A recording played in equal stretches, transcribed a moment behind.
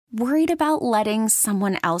Worried about letting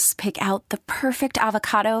someone else pick out the perfect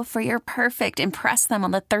avocado for your perfect impress them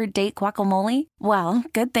on the third date guacamole? Well,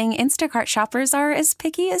 good thing Instacart shoppers are as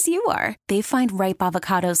picky as you are. They find ripe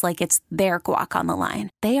avocados like it's their guac on the line.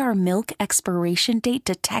 They are milk expiration date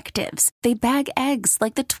detectives. They bag eggs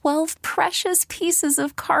like the 12 precious pieces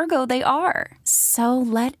of cargo they are. So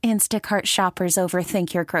let Instacart shoppers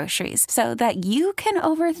overthink your groceries so that you can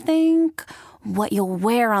overthink what you'll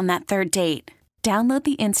wear on that third date. Download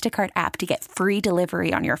the Instacart app to get free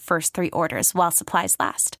delivery on your first 3 orders while supplies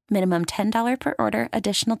last. Minimum $10 per order.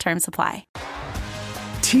 Additional terms apply.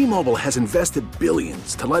 T-Mobile has invested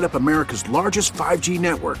billions to light up America's largest 5G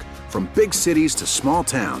network, from big cities to small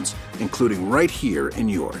towns, including right here in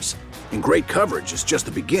yours. And great coverage is just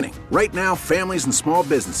the beginning. Right now, families and small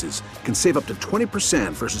businesses can save up to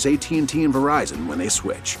 20% versus AT&T and Verizon when they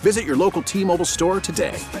switch. Visit your local T-Mobile store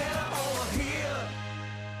today.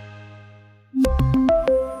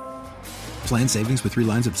 Plan savings with 3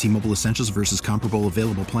 lines of T-Mobile Essentials versus comparable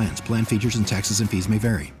available plans. Plan features and taxes and fees may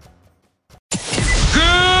vary. Good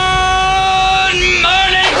morning!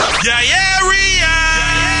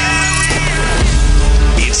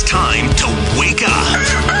 It's time to wake up.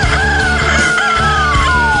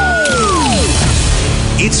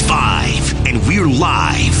 It's 5, and we're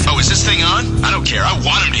live. Oh, is this thing on? I don't care. I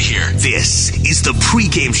want him to hear. This is the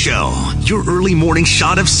pregame show, your early morning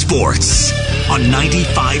shot of sports on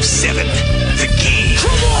 95.7 The Game.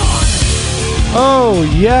 Come on! Oh,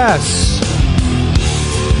 yes.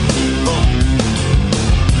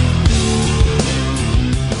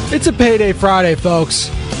 It's a payday Friday,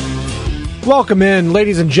 folks. Welcome in,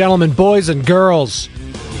 ladies and gentlemen, boys and girls.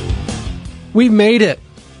 We made it.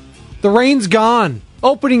 The rain's gone.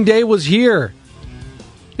 Opening day was here.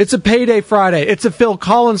 It's a payday Friday. It's a Phil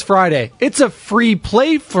Collins Friday. It's a free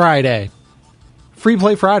play Friday. Free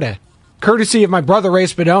play Friday. Courtesy of my brother Ray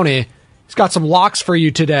Spadoni. He's got some locks for you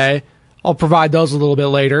today. I'll provide those a little bit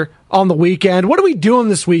later. On the weekend. What are we doing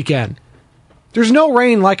this weekend? There's no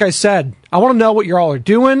rain, like I said. I want to know what you all are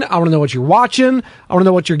doing. I want to know what you're watching. I want to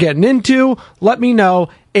know what you're getting into. Let me know.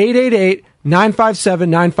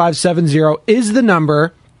 888-957-9570 is the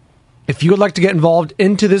number. If you would like to get involved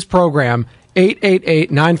into this program,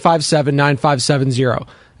 888-957-9570.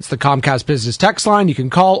 It's the Comcast Business Text line. You can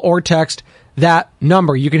call or text that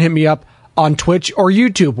number. You can hit me up on Twitch or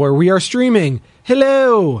YouTube, where we are streaming.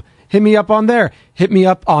 Hello. Hit me up on there. Hit me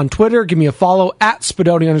up on Twitter. Give me a follow at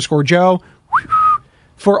Spadoni_Joe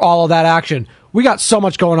for all of that action. We got so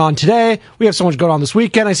much going on today. We have so much going on this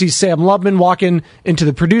weekend. I see Sam Loveman walking into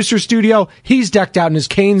the producer studio. He's decked out in his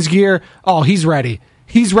Canes gear. Oh, he's ready.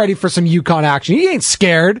 He's ready for some UConn action. He ain't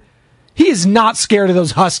scared. He is not scared of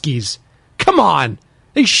those Huskies. Come on.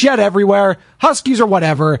 They shed everywhere. Huskies or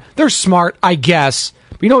whatever. They're smart, I guess.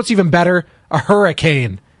 But you know what's even better? A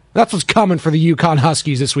hurricane. That's what's coming for the UConn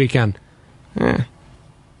Huskies this weekend.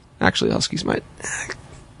 Actually, Huskies might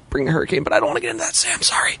bring a hurricane, but I don't want to get into that, Sam.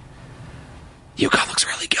 Sorry. UConn looks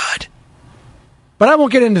really good. But I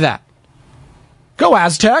won't get into that. Go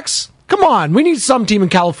Aztecs. Come on. We need some team in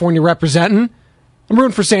California representing. I'm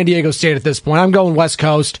rooting for San Diego State at this point. I'm going West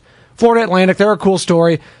Coast. Florida Atlantic, they're a cool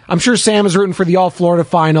story. I'm sure Sam is rooting for the All-Florida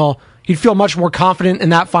final. He'd feel much more confident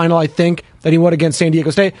in that final, I think, than he would against San Diego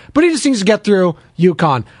State. But he just needs to get through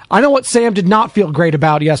UConn. I know what Sam did not feel great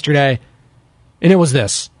about yesterday, and it was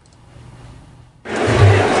this.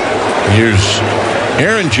 Here's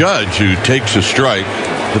Aaron Judge, who takes a strike.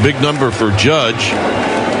 The big number for Judge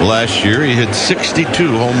last year, he hit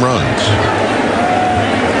 62 home runs.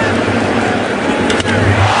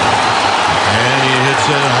 It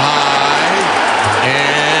high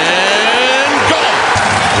and gone.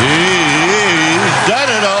 He's done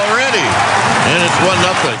it already, and it's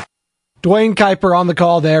 1-0. Dwayne Kuiper on the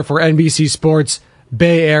call there for NBC Sports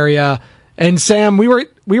Bay Area. And Sam, we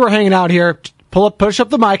were hanging out here. Push up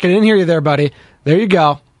the mic. I didn't hear you there, buddy. There you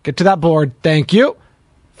go. Get to that board. Thank you.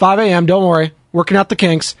 5 a.m. Don't worry. Working out the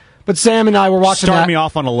kinks. But Sam and I were watching that. Start me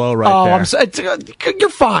off on a low right there. You're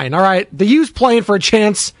fine. All right. The U's playing for a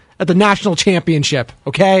chance at the national championship,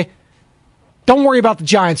 okay? Don't worry about the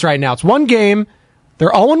Giants right now. It's one game.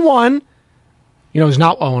 They're 0-1. You know who's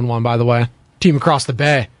not 0-1, by the way? Team across the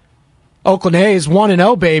bay. Oakland A's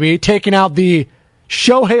 1-0, baby, taking out the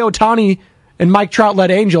Shohei Ohtani and Mike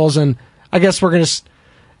Trout-led Angels, and I guess we're going to...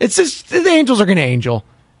 It's just, the Angels are going to angel.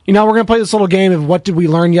 You know, we're going to play this little game of what did we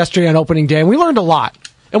learn yesterday on opening day, and we learned a lot.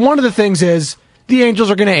 And one of the things is the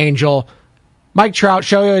Angels are going to angel. Mike Trout,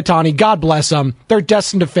 Shohei Ohtani, God bless them. They're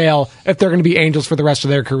destined to fail if they're going to be Angels for the rest of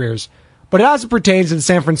their careers. But as it pertains to the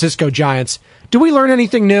San Francisco Giants, do we learn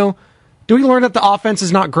anything new? Do we learn that the offense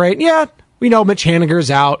is not great? Yeah, we know Mitch Haniger's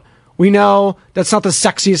out. We know that's not the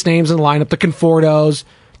sexiest names in the lineup, the Confortos.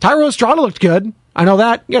 Thairo Estrada looked good. I know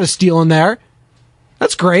that. You got a steal in there.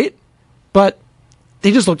 That's great. But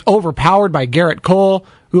they just looked overpowered by Garrett Cole,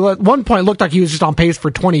 who at one point looked like he was just on pace for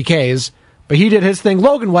 20 Ks. But he did his thing.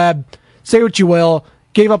 Logan Webb, say what you will,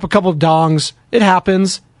 gave up a couple of dongs. It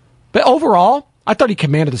happens. But overall, I thought he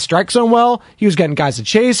commanded the strike zone well. He was getting guys to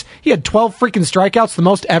chase. He had 12 freaking strikeouts, the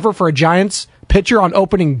most ever for a Giants pitcher on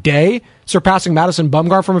opening day, surpassing Madison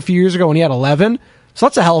Bumgarner from a few years ago when he had 11. So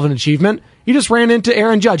that's a hell of an achievement. He just ran into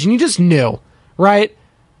Aaron Judge, and you just knew, right?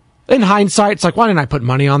 In hindsight, it's like, why didn't I put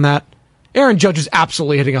money on that? Aaron Judge is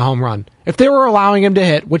absolutely hitting a home run. If they were allowing him to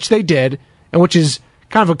hit, which they did, and which is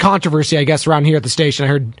kind of a controversy, I guess, around here at the station. I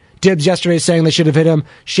heard Dibbs yesterday saying they should have hit him.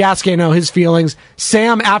 Shasky, I know his feelings.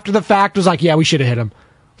 Sam, after the fact, was like, yeah, we should have hit him.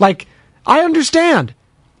 Like, I understand.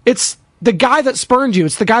 It's the guy that spurned you.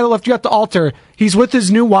 It's the guy that left you at the altar. He's with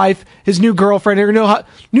his new wife, his new girlfriend, or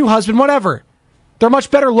new husband, whatever. They're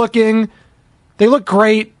much better looking. They look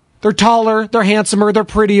great. They're taller. They're handsomer. They're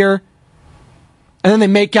prettier. And then they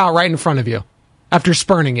make out right in front of you after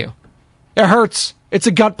spurning you. It hurts. It's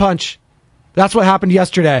a gut punch. That's what happened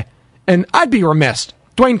yesterday. And I'd be remiss.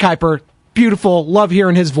 Dwayne Kuiper, beautiful. Love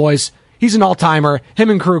hearing his voice. He's an all-timer.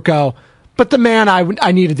 Him and Kruko. But the man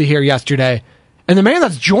I needed to hear yesterday, and the man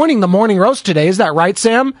that's joining the morning roast today, is that right,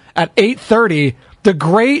 Sam? At 8:30, the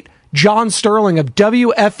great John Sterling of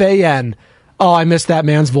WFAN. Oh, I missed that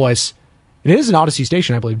man's voice. It is an Odyssey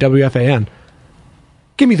station, I believe, WFAN.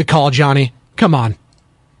 Give me the call, Johnny. Come on.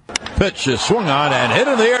 Pitch is swung on and hit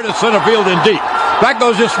in the air to center field and deep. Back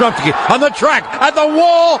goes Yastrzemski on the track, at the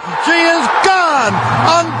wall. She is gone.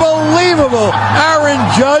 Unbelievable. Aaron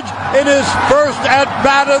Judge, in his first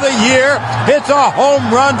at-bat of the year, hits a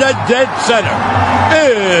home run to dead center.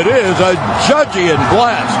 It is a Judgian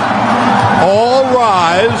blast. All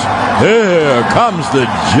rise. Here comes the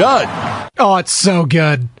Judge. Oh, it's so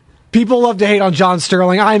good. People love to hate on John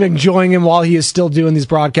Sterling. I'm enjoying him while he is still doing these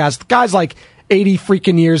broadcasts. The guy's like 80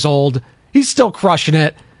 freaking years old. He's still crushing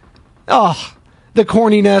it. Oh, the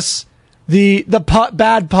corniness, the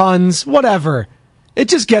bad puns, whatever. It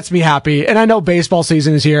just gets me happy. And I know baseball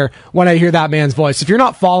season is here when I hear that man's voice. If you're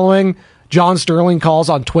not following John Sterling calls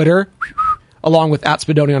on Twitter, along with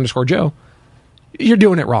 @Spadoni_Joe, you're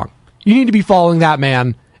doing it wrong. You need to be following that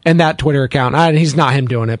man and that Twitter account. And he's not him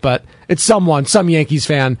doing it, but it's some Yankees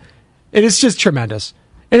fan. It is just tremendous.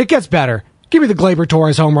 And it gets better. Give me the Gleyber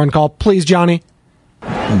Torres home run call, please, Johnny.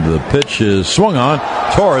 The pitch is swung on.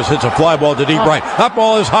 Torres hits a fly ball to deep right. That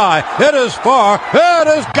ball is high. It is far. It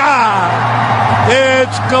is gone.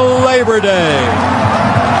 It's Gleyber Day.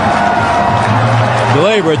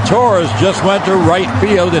 Gleyber Torres just went to right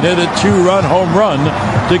field and hit a 2-run home run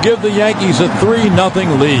to give the Yankees a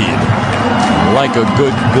 3-0 lead. Like a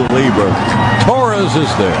good Gleyber, Torres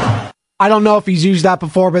is there. I don't know if he's used that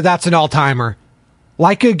before, but that's an all-timer.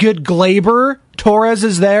 Like a good Gleyber, Torres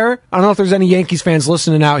is there. I don't know if there's any Yankees fans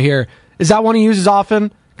listening out here. Is that one he uses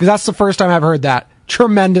often? Because that's the first time I've heard that.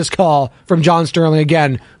 Tremendous call from John Sterling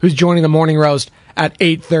again, who's joining the morning roast at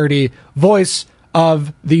 8:30. Voice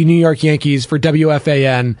of the New York Yankees for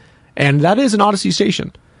WFAN. And that is an Odyssey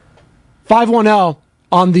station. 510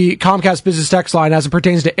 on the Comcast Business Text line as it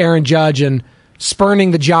pertains to Aaron Judge and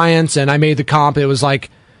spurning the Giants. And I made the comp. It was like,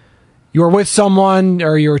 you were with someone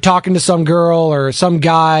or you were talking to some girl or some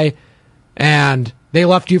guy and they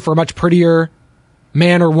left you for a much prettier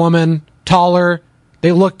man or woman, taller.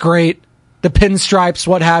 They look great. The pinstripes,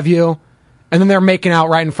 what have you. And then they're making out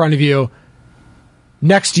right in front of you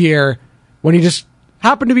next year when you just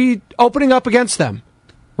happen to be opening up against them,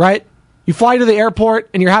 right? You fly to the airport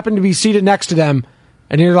and you happen to be seated next to them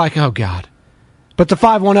and you're like, oh God. But the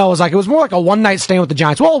 510 was like, it was more like a one-night stand with the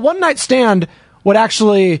Giants. Well, a one-night stand would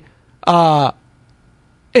actually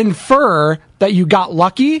infer that you got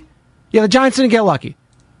lucky. Yeah, the Giants didn't get lucky.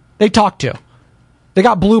 They talked to. They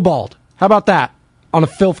got blue-balled. How about that? On a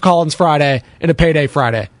Phil Collins Friday and a payday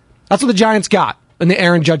Friday. That's what the Giants got in the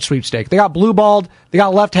Aaron Judge sweepstake. They got blue-balled. They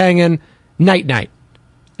got left hanging. Night-night.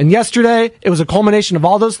 And yesterday, it was a culmination of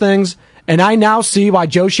all those things, and I now see why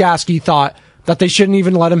Joe Shasky thought that they shouldn't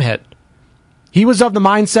even let him hit. He was of the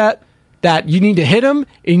mindset that you need to hit him,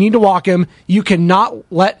 and you need to walk him. You cannot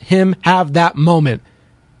let him have that moment.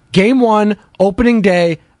 Game 1, opening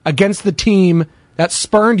day, against the team that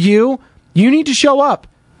spurned you, you need to show up.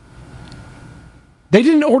 They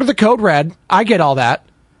didn't order the code red. I get all that.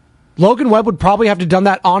 Logan Webb would probably have to done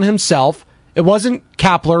that on himself. It wasn't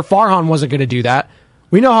Kapler. Farhan wasn't going to do that.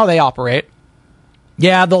 We know how they operate.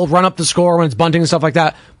 Yeah, they'll run up the score when it's bunting and stuff like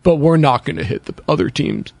that, but we're not going to hit the other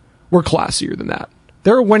teams. We're classier than that.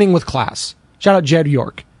 They're winning with class. Shout out Jed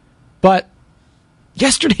York. But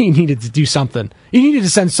Yesterday he needed to do something. He needed to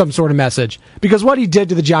send some sort of message. Because what he did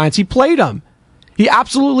to the Giants, he played them. He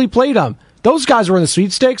absolutely played them. Those guys were in the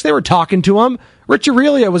sweepstakes. They were talking to him. Rich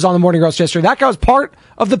Aurelio was on the Morning Roast yesterday. That guy was part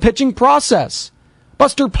of the pitching process.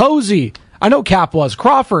 Buster Posey. I know Cap was.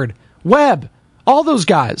 Crawford. Webb. All those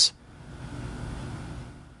guys.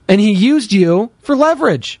 And he used you for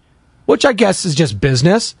leverage, which I guess is just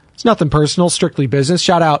business. It's nothing personal, strictly business.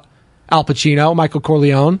 Shout out Al Pacino, Michael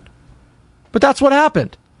Corleone. But that's what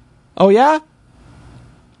happened. Oh, yeah?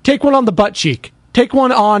 Take one on the butt cheek. Take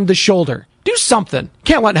one on the shoulder. Do something.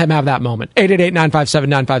 Can't let him have that moment.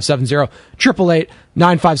 888-957-9570.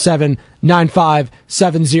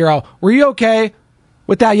 888-957-9570. Were you okay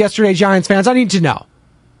with that yesterday, Giants fans? I need to know.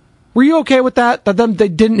 Were you okay with that? That they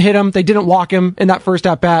didn't hit him, they didn't walk him in that first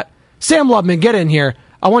at-bat? Sam Lubman, get in here.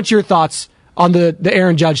 I want your thoughts on the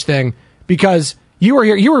Aaron Judge thing, because you were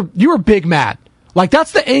here. You were big mad. Like,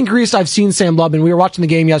 that's the angriest I've seen Sam Lubman. We were watching the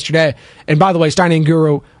game yesterday, and by the way, Stein and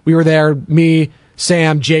Guru, we were there, me,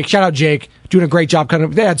 Sam, Jake. Shout out Jake, doing a great job.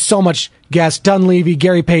 They had so much guests. Dunleavy,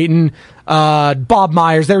 Gary Payton, Bob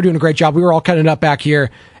Myers. They were doing a great job. We were all cutting it up back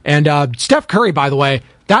here. And Steph Curry, by the way,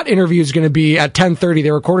 that interview is going to be at 10:30.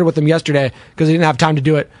 They recorded with them yesterday because they didn't have time to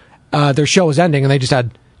do it. Their show was ending, and they just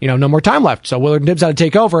had no more time left. So Willard Nibbs had to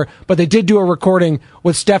take over. But they did do a recording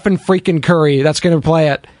with Stephen freaking Curry. That's going to play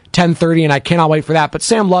at 10:30, and I cannot wait for that. But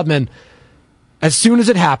Sam Lubman, as soon as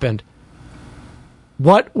it happened,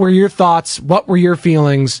 what were your thoughts? What were your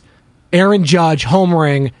feelings? Aaron Judge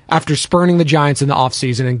homering after spurning the Giants in the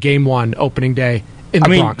offseason in Game 1, opening day in the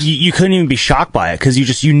Bronx. You couldn't even be shocked by it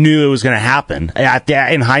because you knew it was going to happen.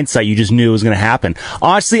 In hindsight, you just knew it was going to happen.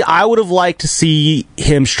 Honestly, I would have liked to see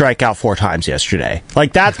him strike out 4 times yesterday.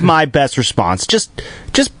 Like, that's my best response. Just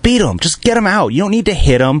beat him. Just get him out. You don't need to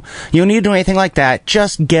hit him. You don't need to do anything like that.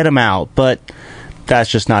 Just get him out. But that's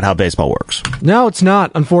just not how baseball works. No, it's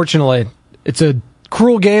not, unfortunately. It's a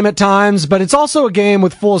cruel game at times, but it's also a game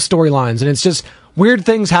with full of storylines, and it's just weird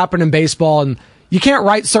things happen in baseball, and you can't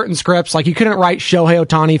write certain scripts. Like, you couldn't write Shohei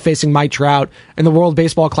Ohtani facing Mike Trout in the World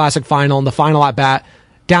Baseball Classic final, in the final at bat,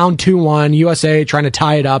 down 2-1, USA trying to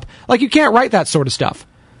tie it up. Like, you can't write that sort of stuff.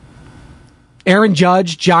 Aaron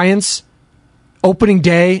Judge, Giants, opening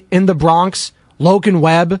day in the Bronx, Logan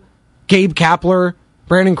Webb, Gabe Kapler,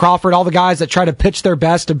 Brandon Crawford, all the guys that try to pitch their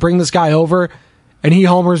best to bring this guy over, and he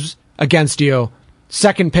homers against you.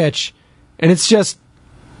 Second pitch, and it's just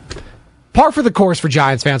par for the course for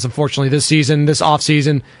Giants fans, unfortunately, this season, this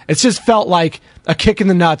offseason. It's just felt like a kick in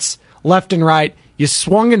the nuts, left and right. You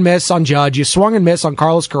swung and missed on Judge, you swung and missed on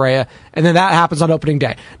Carlos Correa, and then that happens on opening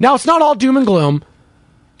day. Now, it's not all doom and gloom.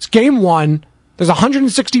 It's Game 1. There's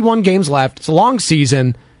 161 games left. It's a long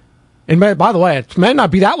season. And by the way, it might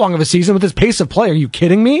not be that long of a season with this pace of play. Are you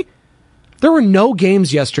kidding me? There were no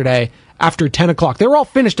games yesterday after 10 o'clock. They were all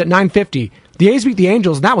finished at 9:50. The A's beat the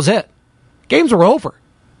Angels, and that was it. Games were over.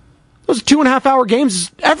 Those 2.5-hour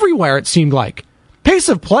games everywhere, it seemed like. Pace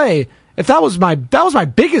of play, if that was my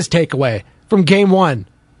biggest takeaway from Game 1,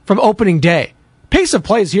 from opening day. Pace of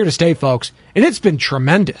play is here to stay, folks, and it's been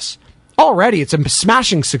tremendous. Already, it's a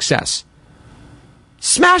smashing success.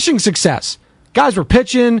 Smashing success. Guys were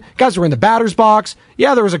pitching. Guys were in the batter's box.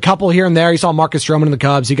 Yeah, there was a couple here and there. You saw Marcus Stroman in the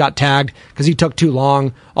Cubs. He got tagged because he took too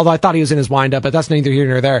long, although I thought he was in his windup, but that's neither here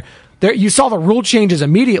nor there. You saw the rule changes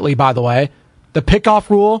immediately, by the way. The pickoff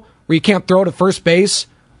rule, where you can't throw to first base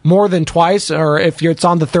more than twice, or if it's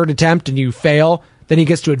on the third attempt and you fail, then he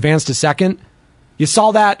gets to advance to second. You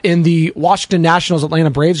saw that in the Washington Nationals Atlanta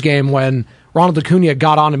Braves game when Ronald Acuna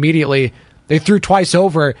got on immediately. They threw twice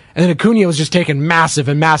over, and then Acuna was just taking massive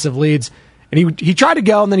leads. And he tried to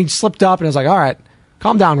go, and then he slipped up, and I was like, all right,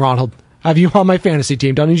 calm down, Ronald. I have you on my fantasy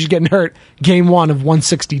team. Don't need you getting hurt. Game 1 of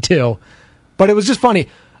 162. But it was just funny.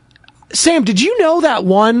 Sam, did you know that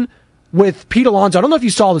one with Pete Alonso? I don't know if you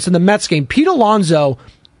saw this in the Mets game. Pete Alonso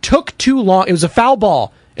took too long. It was a foul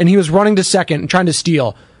ball, and he was running to second and trying to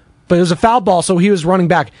steal. But it was a foul ball, so he was running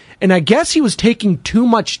back. And I guess he was taking too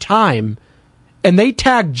much time, and they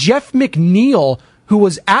tagged Jeff McNeil, who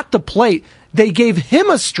was at the plate. They gave him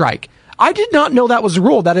a strike. I did not know that was a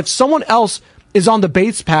rule, that if someone else is on the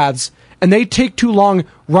base paths and they take too long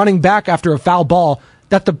running back after a foul ball,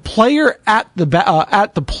 that the player at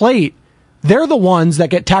the plate, they're the ones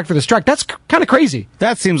that get tagged for the strike. That's kind of crazy.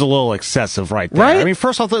 That seems a little excessive right there. Right? I mean,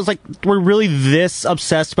 first off, it's like, we're really this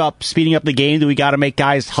obsessed about speeding up the game that we got to make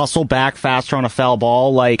guys hustle back faster on a foul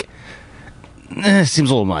ball? Like, it seems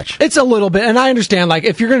a little much. It's a little bit, and I understand, like,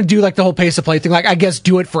 if you're going to do, like, the whole pace of play thing, like, I guess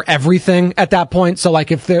do it for everything at that point. So, like,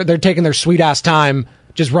 if they're taking their sweet-ass time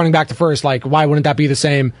just running back to first, like, why wouldn't that be the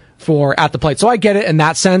same for at the plate. So I get it in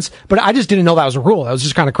that sense, but I just didn't know that was a rule. That was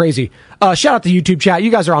just kind of crazy. Shout out to YouTube chat.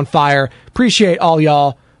 You guys are on fire. Appreciate all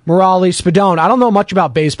y'all. Morale, Spadoni. I don't know much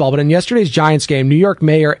about baseball, but in yesterday's Giants game, New York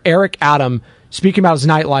Mayor Eric Adam speaking about his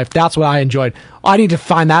nightlife. That's what I enjoyed. I need to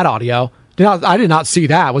find that audio. I did not see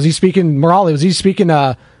that. Was he speaking, Morale, was he speaking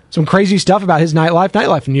some crazy stuff about his nightlife?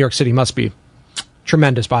 Nightlife in New York City must be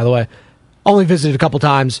tremendous, by the way. Only visited a couple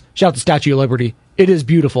times. Shout out to Statue of Liberty. It is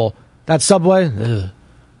beautiful. That subway, ugh.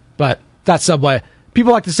 But that subway.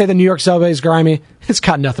 People like to say the New York subway is grimy. It's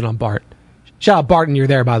got nothing on Bart. Shout out Barton, you're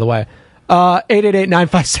there, by the way.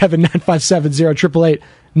 888-957-9570,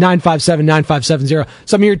 888-957-9570.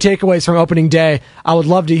 Some of your takeaways from opening day. I would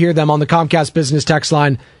love to hear them on the Comcast Business text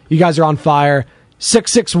line. You guys are on fire.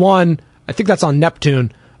 661, I think that's on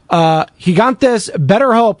Neptune. Gigantes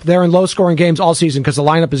better hope they're in low-scoring games all season because the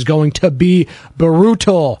lineup is going to be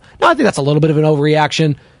brutal. Now, I think that's a little bit of an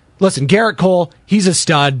overreaction. Listen, Garrett Cole, he's a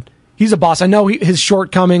stud. He's a boss. I know his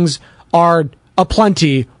shortcomings are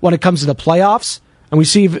aplenty when it comes to the playoffs, and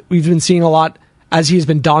we've been seeing a lot as he's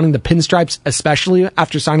been donning the pinstripes, especially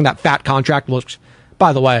after signing that fat contract, which,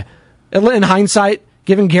 by the way, in hindsight,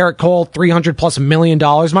 giving Garrett Cole $300+ million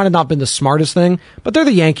might have not been the smartest thing, but they're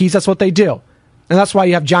the Yankees. That's what they do. And that's why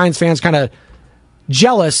you have Giants fans kind of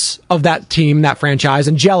jealous of that team, that franchise,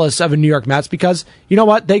 and jealous of the New York Mets because, you know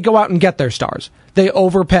what? They go out and get their stars. They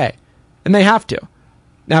overpay, and they have to.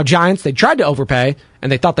 Now, Giants, they tried to overpay,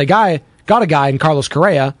 and they thought they got a guy in Carlos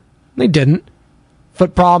Correa. They didn't.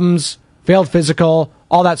 Foot problems, failed physical,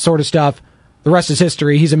 all that sort of stuff. The rest is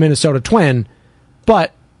history. He's a Minnesota Twin.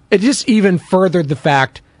 But it just even furthered the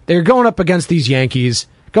fact that you're going up against these Yankees,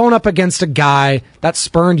 going up against a guy that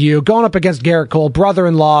spurned you, going up against Garrett Cole,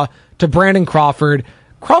 brother-in-law to Brandon Crawford.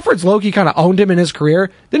 Crawford's low-key kind of owned him in his career.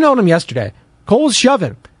 Didn't own him yesterday. Cole was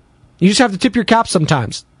shoving. You just have to tip your cap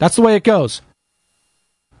sometimes. That's the way it goes.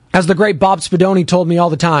 As the great Bob Spadoni told me all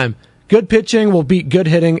the time, good pitching will beat good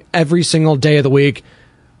hitting every single day of the week.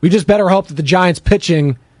 We just better hope that the Giants'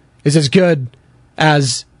 pitching is as good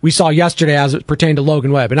as we saw yesterday as it pertained to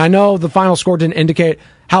Logan Webb. And I know the final score didn't indicate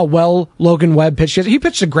how well Logan Webb pitched. He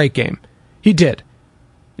pitched a great game. He did.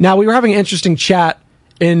 Now, we were having an interesting chat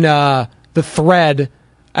in the thread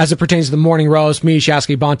as it pertains to the morning roast. Me,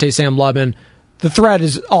 Shasky, Bonte, Sam Lubin. The thread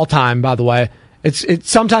is all time, by the way. It's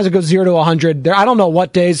sometimes it goes 0 to 100. I don't know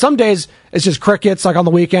what days. Some days it's just crickets, like on the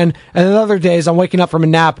weekend, and then other days I'm waking up from a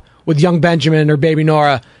nap with young Benjamin or baby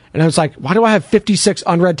Nora, and I was like, why do I have 56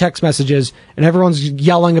 unread text messages and everyone's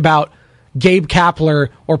yelling about Gabe Kapler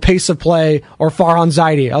or pace of play or Farhan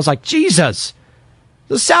Zaidi? I was like, Jesus,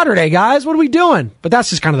 it's Saturday, guys. What are we doing? But that's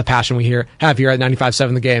just kind of the passion we have here at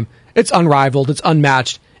 95.7 The Game. It's unrivaled. It's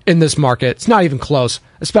unmatched in this market. It's not even close,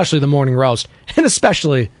 especially the morning roast and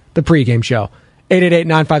especially the pregame show.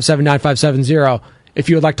 888-957-9570 if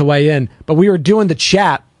you would like to weigh in. But we were doing the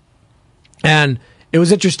chat, and it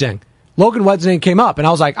was interesting. Logan Webb's name came up, and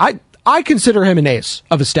I was like, I consider him an ace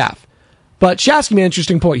of his staff. But Shasky made an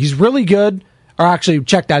interesting point. He's really good, or actually,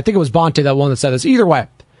 check that. I think it was Bonte, that one that said this. Either way.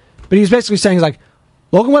 But he's basically saying, like,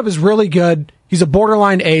 Logan Webb is really good. He's a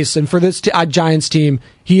borderline ace, and for this Giants team,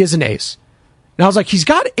 he is an ace. And I was like, he's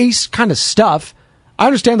got ace kind of stuff. I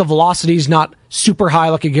understand the velocity is not super high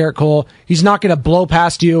like a Garrett Cole. He's not going to blow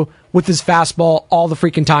past you with his fastball all the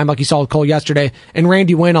freaking time like you saw with Cole yesterday. And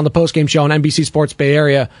Randy Wynn on the postgame show on NBC Sports Bay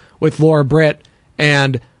Area with Laura Britt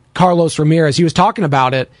and Carlos Ramirez, he was talking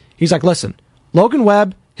about it. He's like, listen, Logan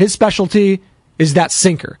Webb, his specialty is that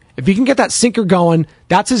sinker. If he can get that sinker going,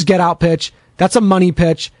 that's his get-out pitch. That's a money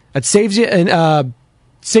pitch. That saves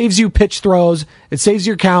you pitch throws. It saves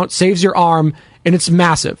your count, saves your arm, and it's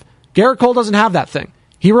massive. Garrett Cole doesn't have that thing.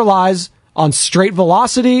 He relies on straight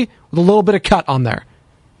velocity with a little bit of cut on there.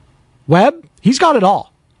 Webb, he's got it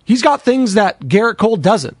all. He's got things that Garrett Cole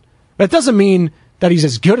doesn't. But it doesn't mean that he's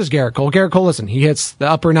as good as Garrett Cole. Garrett Cole, listen, he hits the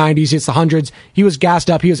upper 90s, he hits the hundreds. He was gassed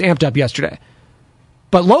up. He was amped up yesterday.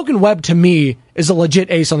 But Logan Webb, to me, is a legit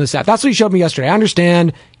ace on this staff. That's what he showed me yesterday. I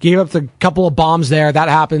understand. Gave up the couple of bombs there. That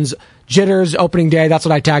happens. Jitters, opening day. That's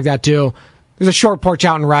what I tagged that too. There's a short porch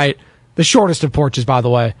out and right. The shortest of porches, by the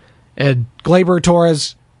way. And Glaber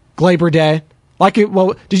Torres, Glaber Day. Like it.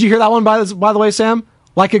 Well, did you hear that one by the way, Sam?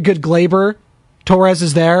 Like a good Glaber, Torres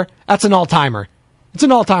is there. That's an all-timer. It's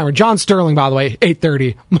an all-timer. John Sterling, by the way,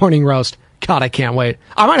 8:30 morning roast. God, I can't wait.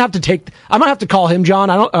 I might have to call him John.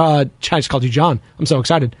 I just called you John. I'm so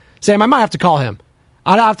excited. Sam, I might have to call him.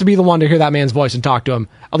 I'd have to be the one to hear that man's voice and talk to him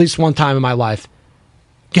at least one time in my life.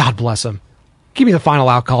 God bless him. Give me the final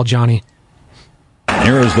out call, Johnny.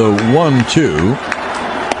 Here is the 1-2.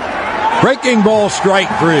 Breaking ball, strike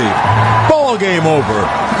 3. Ball game over.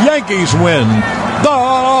 Yankees win.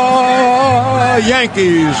 The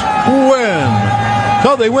Yankees win.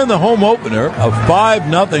 So they win the home opener, a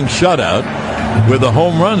 5-0 shutout, with the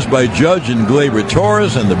home runs by Judge and Gleyber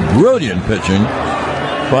Torres and the brilliant pitching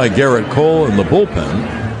by Garrett Cole in the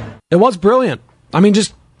bullpen. It was brilliant. I mean,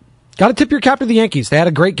 just got to tip your cap to the Yankees. They had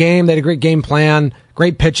a great game. They had a great game plan,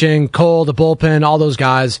 great pitching, Cole, the bullpen, all those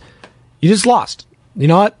guys. You just lost. You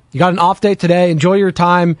know what? You got an off day today. Enjoy your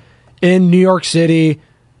time in New York City.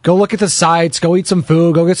 Go look at the sights. Go eat some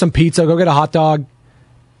food. Go get some pizza. Go get a hot dog.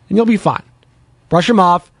 And you'll be fine. Brush them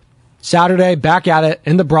off. Saturday, back at it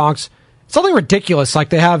in the Bronx. Something ridiculous. Like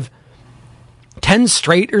they have 10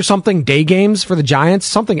 straight or something day games for the Giants.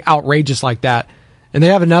 Something outrageous like that. And they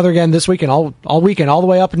have another again this weekend, all weekend, all the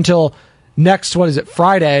way up until next,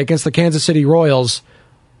 Friday against the Kansas City Royals,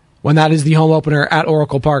 when that is the home opener at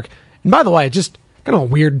Oracle Park. And by the way, just kind of a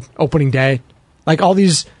weird opening day. Like all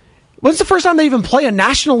these, when's the first time they even play a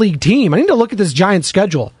National League team? I need to look at this Giants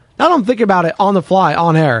schedule. Now that I'm thinking about it on the fly,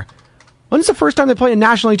 on air. When's the first time they play a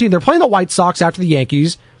National League team? They're playing the White Sox after the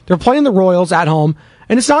Yankees. They're playing the Royals at home.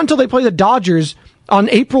 And it's not until they play the Dodgers on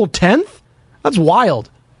April 10th? That's wild.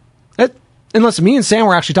 And listen, me and Sam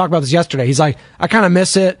were actually talking about this yesterday. He's like, I kind of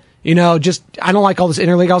miss it. I don't like all this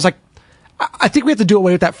interleague. I was like, I think we have to do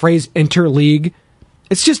away with that phrase interleague.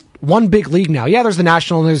 It's just one big league now. Yeah, there's the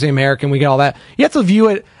National and there's the American. We get all that. You have to view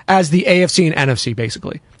it as the AFC and NFC,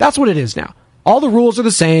 basically. That's what it is now. All the rules are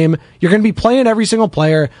the same. You're going to be playing every single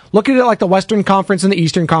player. Look at it like the Western Conference and the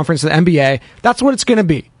Eastern Conference of the NBA. That's what it's going to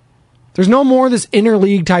be. There's no more of this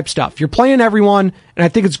interleague type stuff. You're playing everyone, and I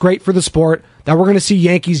think it's great for the sport that we're going to see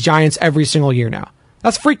Yankees, Giants every single year now.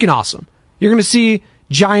 That's freaking awesome. You're going to see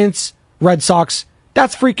Giants, Red Sox.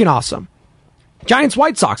 That's freaking awesome. Giants,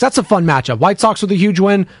 White Sox. That's a fun matchup. White Sox with a huge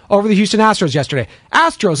win over the Houston Astros yesterday.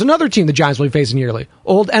 Astros, another team the Giants will be facing yearly.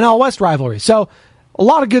 Old NL West rivalry. So a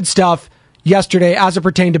lot of good stuff yesterday as it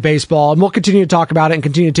pertained to baseball, and we'll continue to talk about it and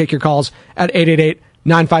continue to take your calls at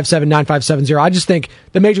 888-957-9570. I just think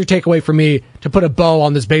the major takeaway for me, to put a bow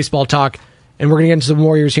on this baseball talk, and we're going to get into some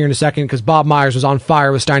Warriors here in a second because Bob Myers was on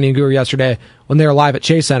fire with Steiny and Guru yesterday when they were live at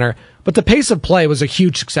Chase Center. But the pace of play was a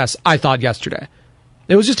huge success, I thought, yesterday.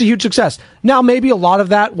 It was just a huge success. Now, maybe a lot of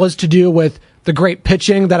that was to do with the great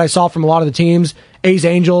pitching that I saw from a lot of the teams. A's,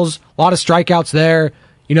 Angels, a lot of strikeouts there.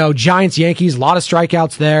 Giants, Yankees, a lot of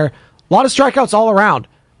strikeouts there. A lot of strikeouts all around.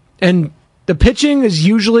 And the pitching is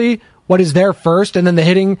usually what is there first, and then the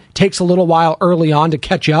hitting takes a little while early on to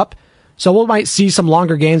catch up. So we might see some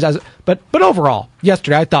longer games, but overall,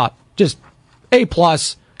 yesterday I thought just A+.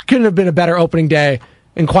 Couldn't have been a better opening day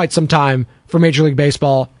in quite some time for Major League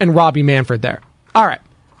Baseball and Robbie Manfred there. All right,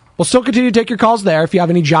 we'll still continue to take your calls there if you have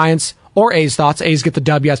any Giants or A's thoughts. A's get the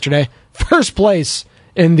dub yesterday, first place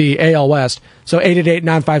in the AL West. So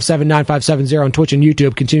 888-957-9570 on Twitch and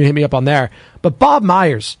YouTube. Continue to hit me up on there. But Bob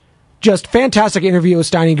Myers, just fantastic interview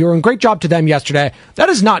with Steiny and Guru, and great job to them yesterday. That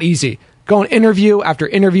is not easy. Going interview after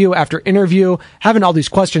interview after interview, having all these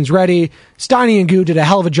questions ready. Steiny and Goo did a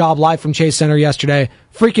hell of a job live from Chase Center yesterday.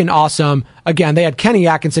 Freaking awesome. Again, they had Kenny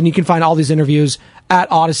Atkinson. You can find all these interviews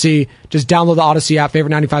at Odyssey. Just download the Odyssey app,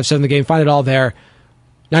 favorite 95.7 The Game. Find it all there.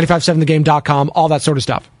 957thegame.com, all that sort of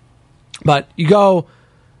stuff. But you go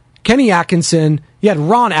Kenny Atkinson, you had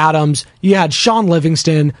Ron Adams, you had Sean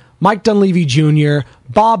Livingston, Mike Dunleavy Jr.,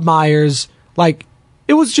 Bob Myers. Like,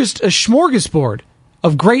 it was just a smorgasbord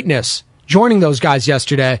of greatness joining those guys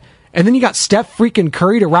yesterday. And then you got Steph freaking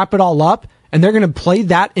Curry to wrap it all up, and they're going to play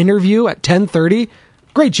that interview at 10:30.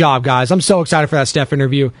 Great job, guys. I'm so excited for that Steph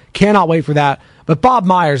interview. Cannot wait for that. But Bob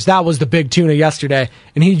Myers, that was the big tuna yesterday,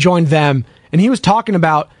 and he joined them. And he was talking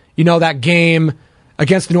about, that game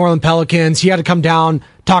against the New Orleans Pelicans. He had to come down,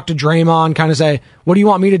 talk to Draymond, kind of say, what do you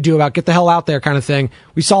want me to do about it? Get the hell out there kind of thing.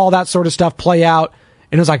 We saw all that sort of stuff play out,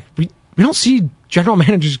 and it was like, we don't see general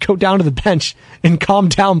managers go down to the bench and calm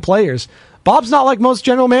down players. Bob's not like most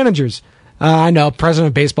general managers. I know, president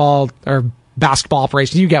of baseball or basketball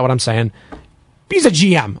operations, you get what I'm saying. He's a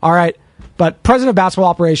GM, all right? But president of basketball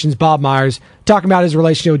operations, Bob Myers, talking about his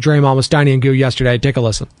relationship with Draymond with Steiny and Goo yesterday. Take a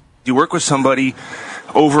listen. You work with somebody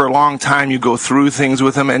over a long time, you go through things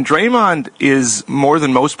with him, and Draymond is more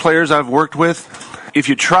than most players I've worked with. If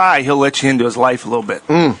you try, he'll let you into his life a little bit.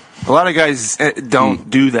 A lot of guys don't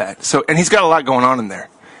do that. So, and he's got a lot going on in there.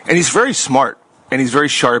 And he's very smart, and he's very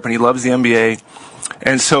sharp, and he loves the NBA.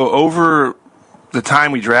 And so over the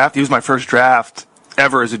time we draft, he was my first draft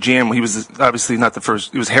ever as a GM. He was obviously not the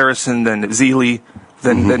first. It was Harrison, then Zealy,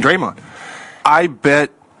 then Draymond. I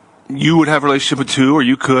bet you would have a relationship with two, or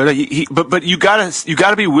you could. But you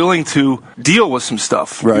gotta be willing to deal with some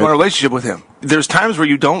stuff. Right. You want a relationship with him. There's times where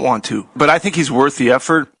you don't want to, but I think he's worth the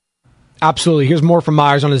effort. Absolutely. Here's more from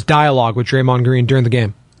Myers on his dialogue with Draymond Green during the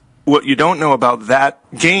game. what you don't know about that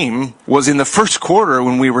game was in the first quarter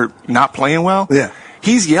when we were not playing well. Yeah.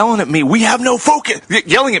 He's yelling at me. We have no focus.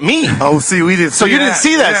 Yelling at me. Oh, see, we didn't. So you didn't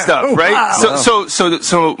see that stuff, right? Wow.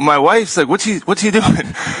 So my wife's like, "What's he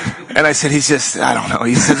doing?" And I said, "He's just, I don't know."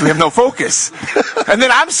 He says, "We have no focus." And then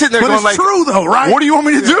I'm sitting there but going, it's like, true though, right? What do you want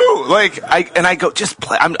me to do? Like, I go, just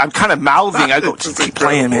play. I'm kind of mouthing. I go, just keep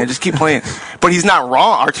playing, man. Just keep playing. But he's not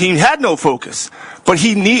wrong. Our team had no focus. But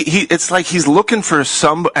it's like he's looking for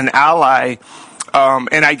an ally,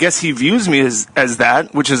 and I guess he views me as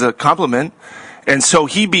that, which is a compliment. And so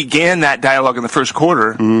he began that dialogue in the first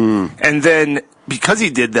quarter. And then because he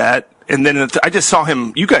did that, and then I just saw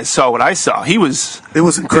him, you guys saw what I saw. It was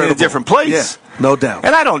incredible. In a different place. Yeah, no doubt.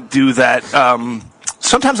 And I don't do that.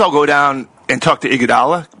 Sometimes I'll go down and talk to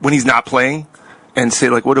Iguodala when he's not playing and say,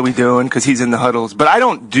 like, what are we doing? Because he's in the huddles. But I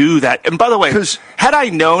don't do that. And by the way, had I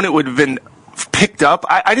known it would have been picked up,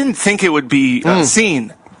 I didn't think it would be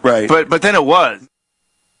seen. Right. But then it was.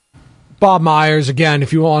 Bob Myers, again,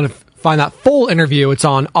 if you want to find that full interview, it's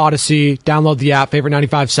on Odyssey. Download the app, Favorite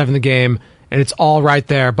 95.7 The Game, and it's all right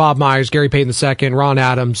there. Bob Myers, Gary Payton II, Ron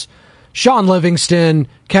Adams, Sean Livingston,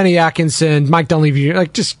 Kenny Atkinson, Mike Dunleavy,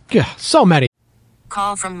 like just so many.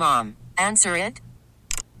 Call from mom. Answer it.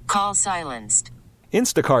 Call silenced.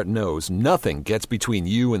 Instacart knows nothing gets between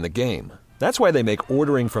you and the game. That's why they make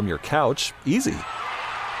ordering from your couch easy.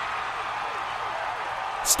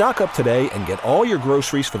 Stock up today and get all your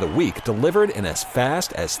groceries for the week delivered in as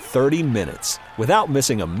fast as 30 minutes without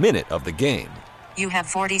missing a minute of the game. You have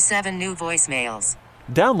 47 new voicemails.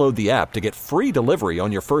 Download the app to get free delivery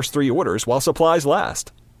on your first 3 orders while supplies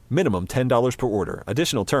last. Minimum $10 per order.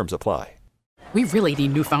 Additional terms apply. We really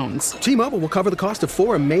need new phones. T-Mobile will cover the cost of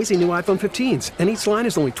 4 amazing new iPhone 15s, and each line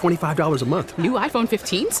is only $25 a month. New iPhone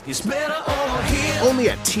 15s? It's better over here. Only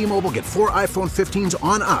at T-Mobile, get 4 iPhone 15s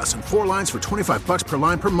on us and 4 lines for $25 per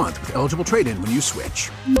line per month with eligible trade-in when you switch.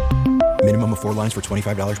 Minimum of 4 lines for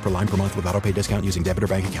 $25 per line per month with autopay discount using debit or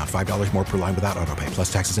bank account. $5 more per line without autopay,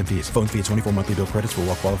 plus taxes and fees. Phone fee at 24 monthly bill credits for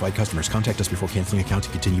well-qualified customers. Contact us before canceling account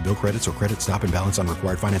to continue bill credits or credit stop and balance on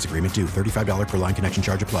required finance agreement due. $35 per line connection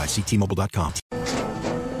charge applies. See T-Mobile.com.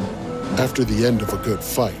 After the end of a good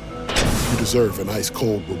fight, you deserve an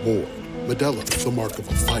ice-cold reward. Modelo is the mark of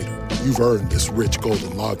a fighter. You've earned this rich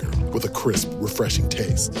golden lager with a crisp, refreshing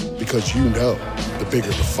taste. Because you know, the bigger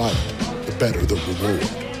the fight, the better the reward.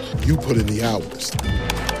 You put in the hours,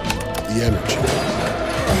 the energy,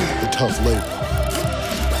 the tough labor.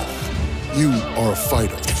 You are a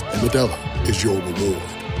fighter, and Modelo is your reward.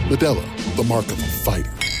 Modelo, the mark of a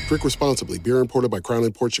fighter. Drink responsibly. Beer imported by Crown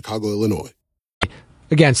Imports, Chicago, Illinois.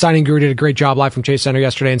 Again, Signing Guru did a great job live from Chase Center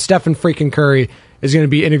yesterday, and Stephen freaking Curry is going to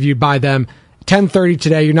be interviewed by them 10:30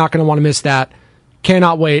 today. You're not going to want to miss that.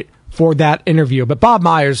 Cannot wait for that interview. But Bob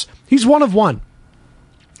Myers, he's one of one.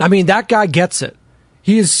 I mean, that guy gets it.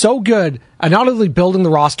 He is so good at not only building the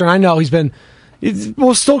roster, and I know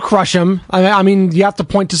we'll still crush him. I mean, you have to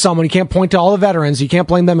point to someone. You can't point to all the veterans. You can't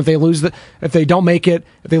blame them if they don't make it,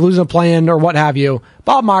 if they lose a play-in or what have you.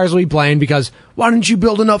 Bob Myers will be blamed because why didn't you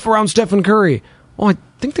build enough around Stephen Curry? Well, I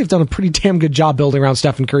think they've done a pretty damn good job building around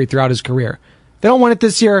Stephen Curry throughout his career. If they don't win it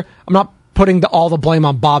this year, I'm not putting all the blame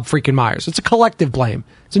on Bob freaking Myers. It's a collective blame.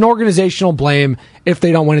 It's an organizational blame if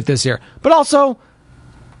they don't win it this year. But also,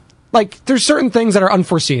 like, there's certain things that are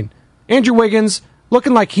unforeseen. Andrew Wiggins,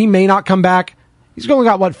 looking like he may not come back. He's only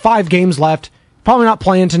got, 5 games left. Probably not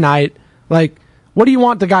playing tonight. Like, what do you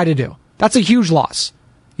want the guy to do? That's a huge loss.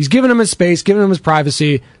 He's giving him his space, giving him his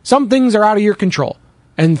privacy. Some things are out of your control.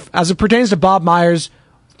 And as it pertains to Bob Myers,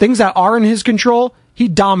 things that are in his control, he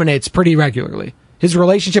dominates pretty regularly. His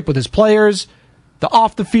relationship with his players, the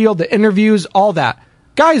off the field, the interviews, all that.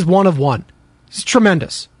 Guy is one of one. He's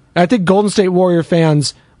tremendous. And I think Golden State Warrior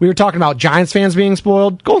fans, we were talking about Giants fans being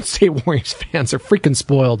spoiled. Golden State Warriors fans are freaking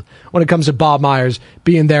spoiled when it comes to Bob Myers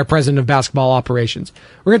being their president of basketball operations.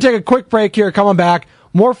 We're going to take a quick break here, coming back.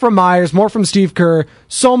 More from Myers, more from Steve Kerr.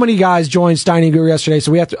 So many guys joined Steiny Guru yesterday,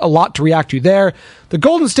 so we have a lot to react to there. The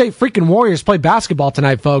Golden State freaking Warriors play basketball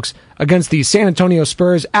tonight, folks, against the San Antonio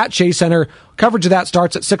Spurs at Chase Center. Coverage of that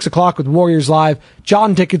starts at 6 o'clock with Warriors Live.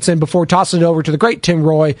 John Dickinson before tossing it over to the great Tim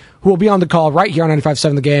Roy, who will be on the call right here on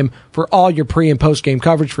 95.7 The Game for all your pre- and post-game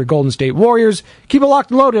coverage for Golden State Warriors. Keep it locked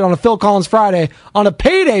and loaded on a Phil Collins Friday, on a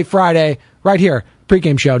Payday Friday, right here.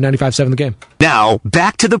 Pregame show, 95.7 The Game. Now,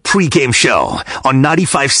 back to the pregame show on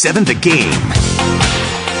 95.7 The Game.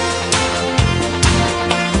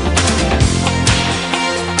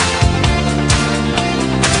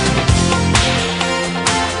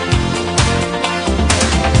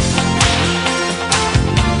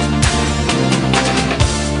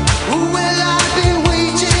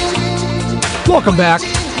 Welcome back.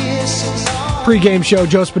 Pre-game show,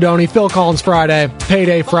 Joe Spadoni, Phil Collins Friday,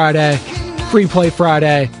 Payday Friday, Free Play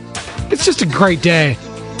Friday. It's just a great day.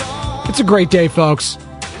 It's a great day, folks.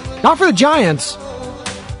 Not for the Giants,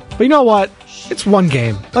 but you know what? It's one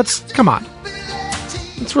game. Come on.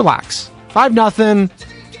 Let's relax. 5-0.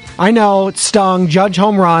 I know it stung. Judge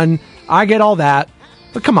home run. I get all that.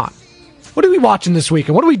 But come on. What are we watching this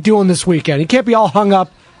weekend? What are we doing this weekend? You can't be all hung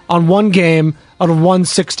up on one game out of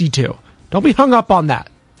 162. Don't be hung up on that.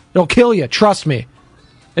 It'll kill you. Trust me.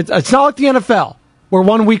 It's not like the NFL, where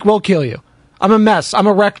 1 week will kill you. I'm a mess. I'm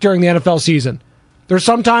a wreck during the NFL season. There's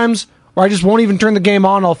some times where I just won't even turn the game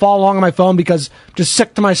on. I'll follow along on my phone because I'm just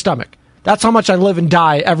sick to my stomach. That's how much I live and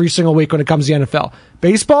die every single week when it comes to the NFL.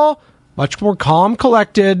 Baseball, much more calm,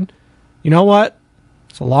 collected. You know what?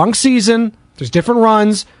 It's a long season. There's different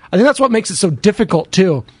runs. I think that's what makes it so difficult,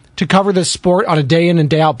 too, to cover this sport on a day in and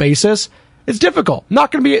day out basis. It's difficult. I'm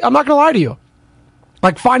not going to lie to you.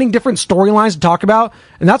 Like finding different storylines to talk about.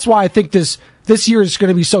 And that's why I think this year is going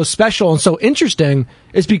to be so special and so interesting,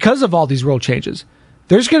 is because of all these rule changes.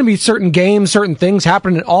 There's going to be certain games, certain things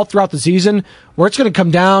happening all throughout the season where it's going to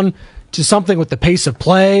come down to something with the pace of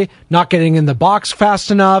play, not getting in the box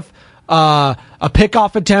fast enough, a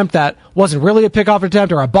pickoff attempt that wasn't really a pickoff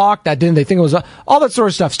attempt, or a balk that didn't they think it was, all that sort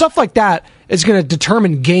of stuff. Stuff like that is going to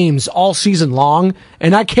determine games all season long,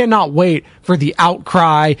 and I cannot wait for the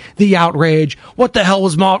outcry, the outrage. What the hell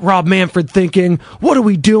was Rob Manfred thinking? What are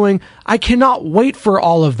we doing? I cannot wait for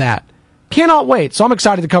all of that. Cannot wait. So I'm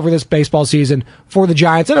excited to cover this baseball season for the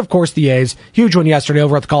Giants and, of course, the A's. Huge one yesterday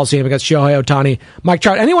over at the Coliseum against Shohei Ohtani, Mike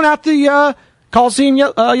Trout. Anyone at the Coliseum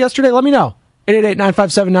yesterday? Let me know.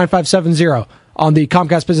 888-957-9570 on the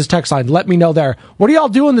Comcast Business text line. Let me know there. What are y'all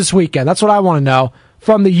doing this weekend? That's what I want to know.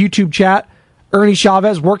 From the YouTube chat, Ernie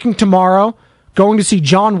Chavez working tomorrow, going to see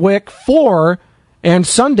John Wick 4, and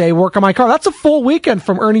Sunday work on my car. That's a full weekend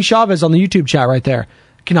from Ernie Chavez on the YouTube chat right there.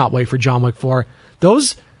 Cannot wait for John Wick 4.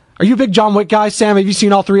 Are you a big John Wick guy, Sam? Have you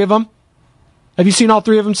seen all three of them? Have you seen all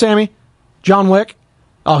three of them, Sammy? John Wick?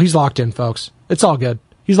 Oh, he's locked in, folks. It's all good.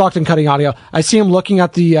 He's locked in cutting audio. I see him looking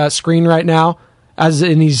at the screen right now,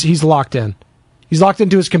 and he's locked in. He's locked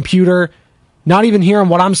into his computer, not even hearing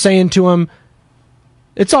what I'm saying to him.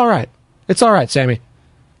 It's all right. It's all right, Sammy.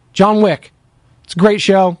 John Wick. It's a great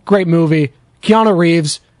show, great movie. Keanu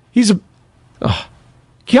Reeves.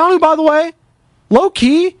 Keanu, by the way,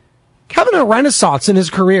 low-key, having a renaissance in his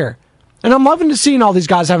career. And I'm loving to seeing all these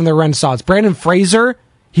guys having their renaissance. Brandon Fraser,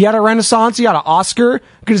 he had a renaissance. He got an Oscar.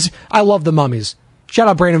 Because I love the Mummies. Shout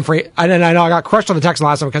out Brandon Fraser. I know I got crushed on the text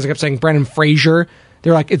last time because I kept saying Brandon Fraser.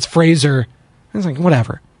 They're like, it's Fraser. I was like,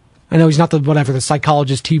 whatever. I know he's not the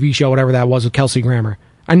psychologist TV show, whatever that was with Kelsey Grammer.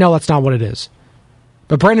 I know that's not what it is.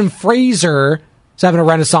 But Brandon Fraser is having a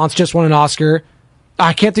renaissance, just won an Oscar.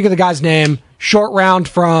 I can't think of the guy's name. Short Round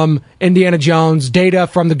from Indiana Jones. Data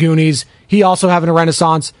from The Goonies. He also having a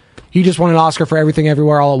renaissance. He just won an Oscar for Everything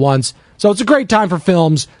Everywhere All at Once. So it's a great time for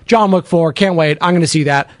films. John Wick 4, can't wait. I'm going to see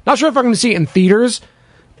that. Not sure if I'm going to see it in theaters.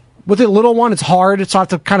 With the little one, it's hard. So I have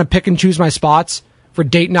to kind of pick and choose my spots for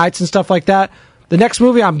date nights and stuff like that. The next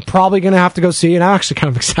movie I'm probably going to have to go see, and I'm actually kind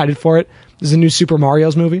of excited for it, is a new Super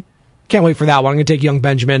Mario's movie. Can't wait for that one. I'm going to take Young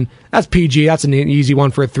Benjamin. That's PG. That's an easy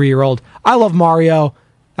one for a 3-year-old. I love Mario.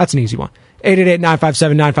 That's an easy one.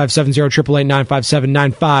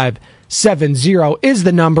 888-957-9570, 888-957-9570 is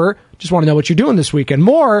the number. Just want to know what you're doing this weekend.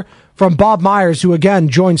 More from Bob Myers, who again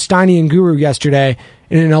joined Steiny and Guru yesterday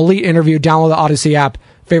in an elite interview. Download the Odyssey app.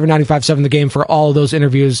 Favorite 95.7 The Game for all of those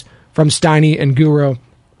interviews from Steiny and Guru.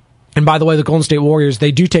 And by the way, the Golden State Warriors,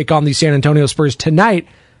 they do take on the San Antonio Spurs tonight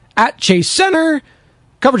at Chase Center.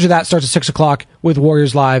 Coverage of that starts at 6 o'clock with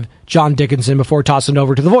Warriors Live. John Dickinson before tossing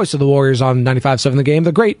over to the voice of the Warriors on 95.7 The Game,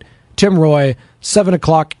 the great Tim Roy. 7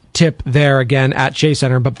 o'clock tip there again at Chase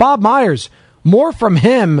Center. But Bob Myers, more from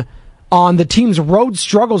him on the team's road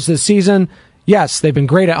struggles this season. Yes, they've been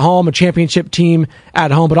great at home, a championship team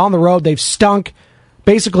at home, but on the road they've stunk.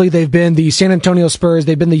 Basically, they've been the San Antonio Spurs,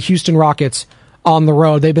 they've been the Houston Rockets on the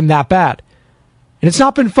road. They've been that bad. And it's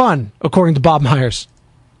not been fun, according to Bob Myers.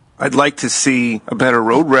 I'd like to see a better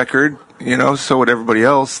road record, so would everybody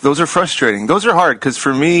else. Those are frustrating. Those are hard, because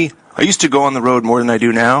for me, I used to go on the road more than I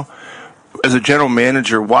do now. As a general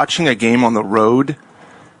manager, watching a game on the road,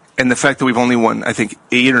 and the fact that we've only won, I think,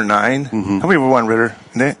 8 or 9. Mm-hmm. How many have we won, Ritter?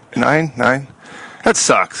 9? That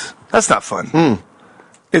sucks. That's not fun.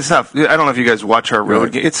 It's not. I don't know if you guys watch our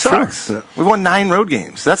road game. It sucks. Sure. We've won 9 road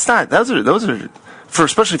games. That's not. Those are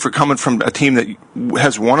especially for coming from a team that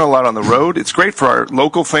has won a lot on the road. It's great for our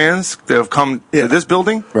local fans that have come to this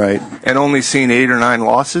building, right, and only seen 8 or 9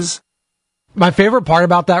 losses. My favorite part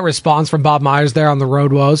about that response from Bob Myers there on the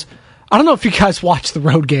road was, I don't know if you guys watch the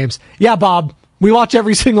road games. Yeah, Bob, we watch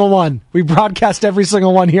every single one. We broadcast every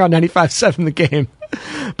single one here on 95.7 The Game.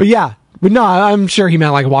 But yeah, but no, I'm sure he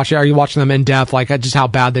meant like watch it. Are you watching them in depth? Like just how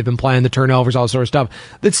bad they've been playing, the turnovers, all that sort of stuff.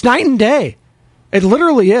 It's night and day. It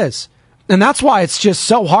literally is. And that's why it's just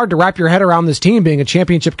so hard to wrap your head around this team being a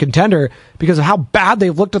championship contender because of how bad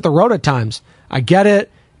they've looked at the road at times. I get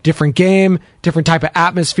it. Different game, different type of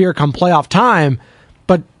atmosphere come playoff time.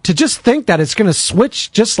 But to just think that it's going to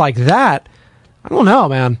switch just like that, I don't know,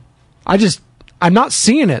 man. I'm not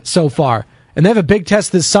seeing it so far. And they have a big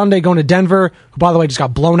test this Sunday going to Denver, who, by the way, just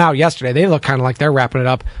got blown out yesterday. They look kind of like they're wrapping it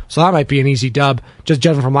up. So that might be an easy dub, just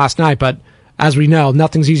judging from last night. But as we know,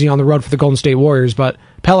 nothing's easy on the road for the Golden State Warriors. But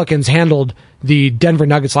Pelicans handled the Denver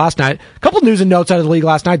Nuggets last night. A couple news and notes out of the league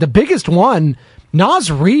last night. The biggest one,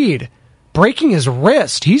 Naz Reid breaking his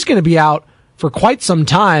wrist. He's going to be out for quite some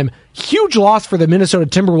time. Huge loss for the Minnesota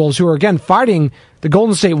Timberwolves, who are, again, fighting the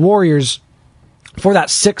Golden State Warriors for that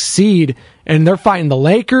 6th seed, and they're fighting the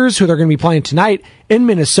Lakers, who they're going to be playing tonight in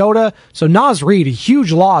Minnesota. So Naz Reid, a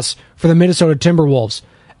huge loss for the Minnesota Timberwolves.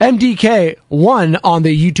 MDK1 on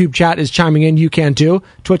the YouTube chat is chiming in. You can too.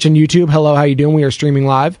 Twitch and YouTube. Hello, how you doing? We are streaming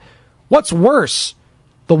live. What's worse,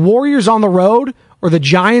 the Warriors on the road or the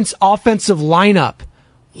Giants' offensive lineup?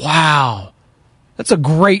 Wow. That's a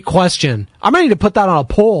great question. I'm ready to put that on a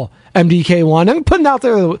poll, MDK1. I'm putting it out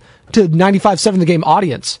there to 95.7 The Game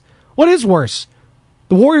audience. What is worse?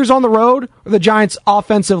 The Warriors on the road or the Giants'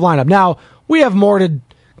 offensive lineup? Now, we have more to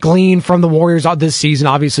glean from the Warriors this season.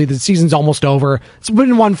 Obviously, the season's almost over. It's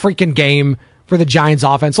been one freaking game for the Giants'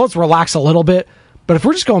 offense. So let's relax a little bit. But if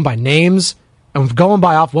we're just going by names and going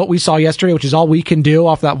by off what we saw yesterday, which is all we can do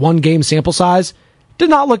off that one game sample size, did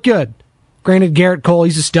not look good. Granted, Garrett Cole,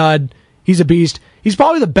 he's a stud. He's a beast. He's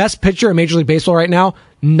probably the best pitcher in Major League Baseball right now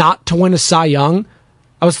not to win a Cy Young.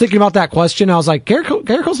 I was thinking about that question. I was like, Garrett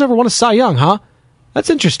Cole's never won a Cy Young, huh?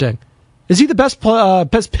 That's interesting. Is he the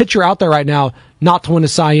best pitcher out there right now not to win a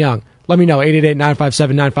Cy Young? Let me know,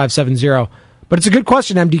 888-957-9570. But it's a good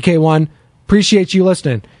question, MDK1. Appreciate you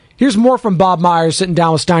listening. Here's more from Bob Myers sitting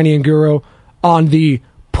down with Steiny and Guru on the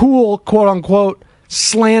Poole, quote-unquote,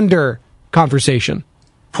 slander conversation.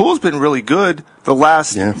 Poole's been really good the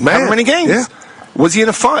last how many games? Yeah. Was he in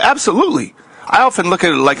a fun? Absolutely. I often look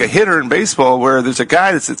at it like a hitter in baseball where there's a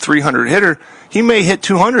guy that's a 300 hitter. He may hit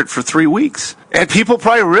 200 for 3 weeks. And people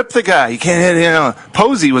probably rip the guy. He can't hit,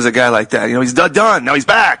 Posey was a guy like that. He's done. Now he's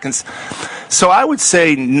back. And so I would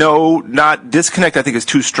say no, not disconnect, I think is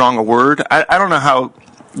too strong a word. I don't know how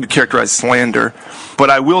you characterize slander, but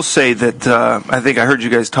I will say that I think I heard you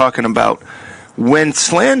guys talking about when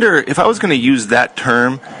slander, if I was going to use that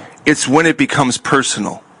term, it's when it becomes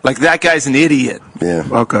personal. Like, that guy's an idiot. Yeah.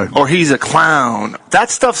 Okay. Or he's a clown.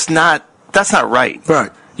 That's not right.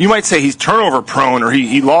 Right. You might say he's turnover prone or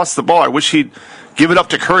he lost the ball. I wish he'd give it up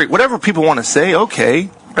to Curry. Whatever people want to say, okay,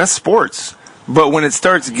 that's sports. But when it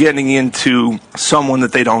starts getting into someone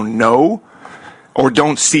that they don't know or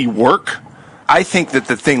don't see work, I think that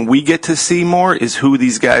the thing we get to see more is who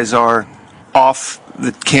these guys are off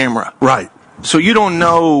the camera. Right. So you don't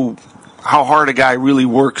know how hard a guy really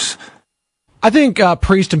works. I think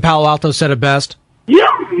Priest in Palo Alto said it best. You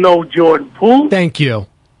don't know Jordan Poole. Thank you.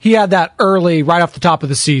 He had that early, right off the top of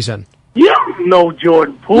the season. You don't know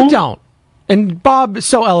Jordan Poole. You don't. And Bob is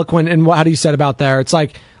so eloquent in what he said about there. It's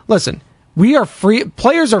like, listen, we are free.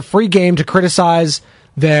 Players are free game to criticize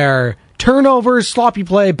their turnovers, sloppy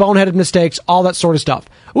play, boneheaded mistakes, all that sort of stuff,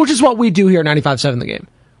 which is what we do here at 95.7 The Game.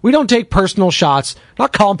 We don't take personal shots. We're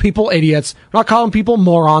not calling people idiots. We're not calling people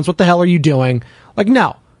morons. What the hell are you doing? Like,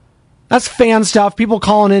 no. That's fan stuff. People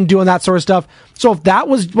calling in, doing that sort of stuff. So if that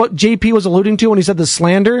was what JP was alluding to when he said the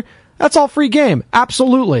slander, that's all free game.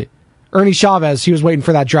 Absolutely. Ernie Chavez, he was waiting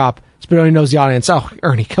for that drop. Spadoni knows the audience. Oh,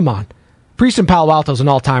 Ernie, come on. Priest in Palo Alto's an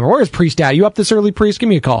all-timer. Where is Priest at? You up this early, Priest? Give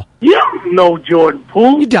me a call. You don't know Jordan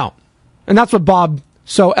Poole. You don't. And that's what Bob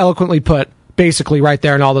so eloquently put basically right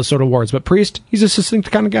there in all those sort of words. But Priest, he's a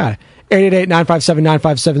succinct kind of guy.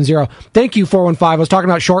 888-957-9570. Thank you, 415. I was talking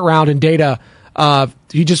about Short Round and Data.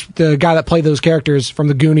 The guy that played those characters from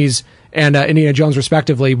the Goonies and Indiana Jones,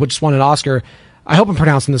 respectively, which just won an Oscar. I hope I'm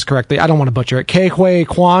pronouncing this correctly. I don't want to butcher it. Ke-Huy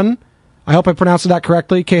Quan. I hope I pronounced that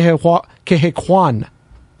correctly. Ke-Huy Quan.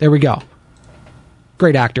 There we go.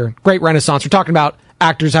 Great actor. Great renaissance. We're talking about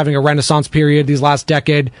actors having a renaissance period these last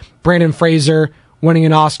decade. Brandon Fraser winning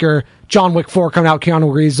an Oscar. John Wick 4 coming out.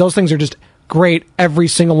 Keanu Reeves. Those things are just great. Every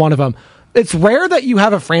single one of them. It's rare that you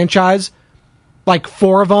have a franchise like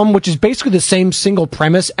 4 of them, which is basically the same single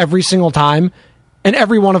premise every single time, and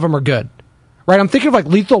every one of them are good. Right? I'm thinking of like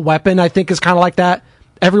Lethal Weapon, I think is kind of like that.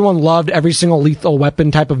 Everyone loved every single Lethal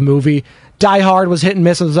Weapon type of movie. Die Hard was hit and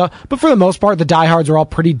miss, but for the most part, the Die Hards were all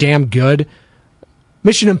pretty damn good.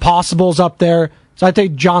 Mission Impossible's up there, so I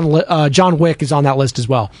think John Wick is on that list as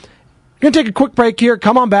well. Going to take a quick break here.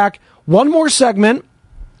 Come on back. One more segment.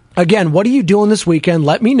 Again, what are you doing this weekend?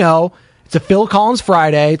 Let me know. It's a Phil Collins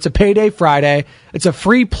Friday. It's a Payday Friday. It's a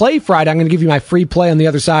free play Friday. I'm going to give you my free play on the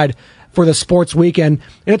other side for the sports weekend.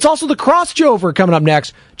 And it's also the crossover coming up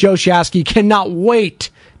next. Joe Shasky cannot wait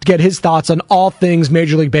to get his thoughts on all things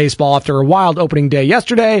Major League Baseball after a wild opening day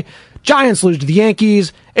yesterday. Giants lose to the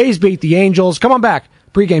Yankees. A's beat the Angels. Come on back.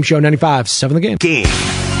 Pre-game show 95.7 The Game.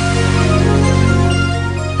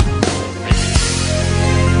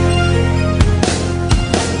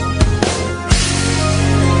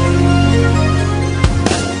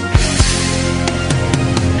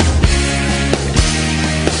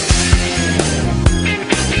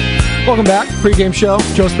 Welcome back. Pre-game show.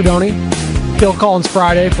 Joe Spadoni. Phil Collins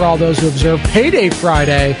Friday for all those who observe Payday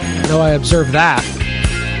Friday. I know I observed that.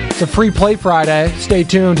 It's a free play Friday. Stay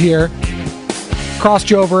tuned here.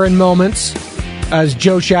 Crossover in moments as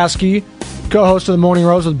Joe Shasky, co-host of the Morning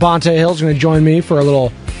Rose with Bonte Hill, is going to join me for a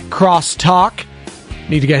little cross talk.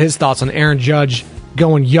 Need to get his thoughts on Aaron Judge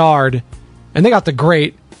going yard. And they got the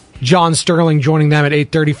great John Sterling joining them at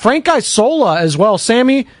 8:30. Frank Isola as well.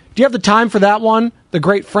 Sammy, do you have the time for that one? The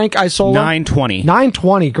great Frank Isola? 9:20.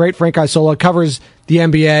 9:20. Great Frank Isola covers the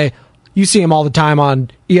NBA. You see him all the time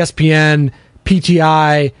on ESPN,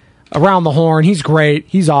 PTI, Around the Horn. He's great.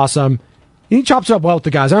 He's awesome. He chops up well with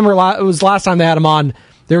the guys. I remember it was last time they had him on,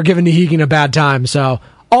 they were giving Nahigian a bad time. So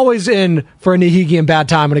always in for a Nahigian bad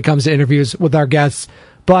time when it comes to interviews with our guests.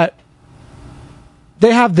 But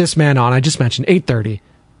they have this man on, I just mentioned, 8:30.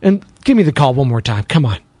 And give me the call one more time. Come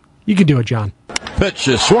on. You can do it, John. Pitch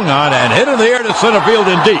is swung on and hit in the air to center field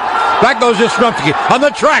and deep. Back goes Yastrzemski on the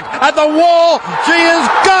track, at the wall. She is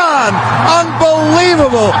gone.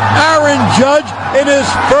 Unbelievable. Aaron Judge, in his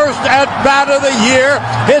first at-bat of the year,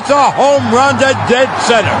 hits a home run to dead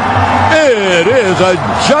center. It is a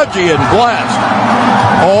Judgian blast.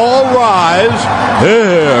 All rise.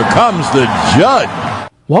 Here comes the Judge.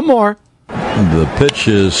 One more. The pitch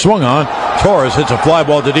is swung on. Torres hits a fly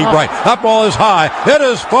ball to deep right. That ball is high. It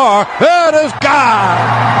is far. It is gone.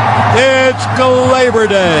 It's Glaber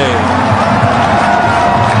Day.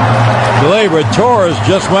 Glaber Torres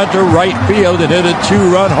just went to right field and hit a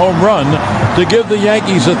 2-run home run to give the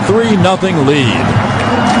Yankees a 3-0 lead.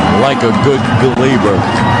 Like a good Glaber,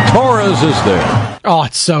 Torres is there. Oh,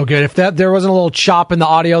 it's so good. If there wasn't a little chop in the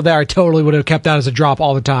audio there, I totally would have kept that as a drop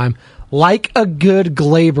all the time. Like a good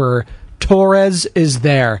Glaber, Torres is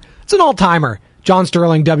there. It's an all-timer. John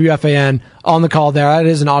Sterling, WFAN, on the call there. That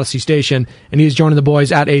is an Odyssey station, and he's joining the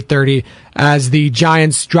boys at 8:30 as the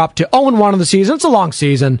Giants drop to 0-1 of the season. It's a long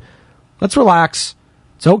season. Let's relax.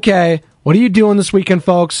 It's okay. What are you doing this weekend,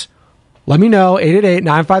 folks? Let me know.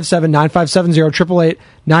 888-957-9570,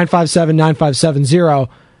 888-957-9570.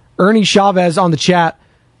 Ernie Chavez on the chat.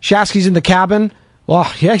 Shasky's in the cabin.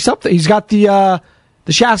 Well, yeah, he's up there. He's got the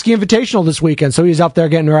Shasky Invitational this weekend, so he's up there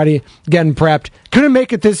getting ready, getting prepped. Couldn't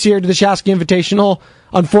make it this year to the Shasky Invitational,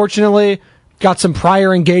 unfortunately. Got some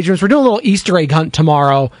prior engagements. We're doing a little Easter egg hunt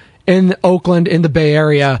tomorrow in Oakland, in the Bay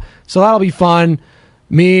Area, so that'll be fun.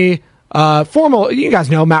 Me, you guys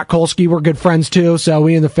know Matt Kolsky, we're good friends too, so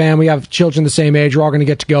we in the fam, we have children the same age, we're all going to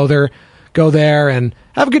get to go there and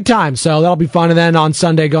have a good time, so that'll be fun. And then on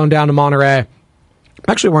Sunday, going down to Monterey.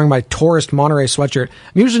 I'm actually wearing my tourist Monterey sweatshirt.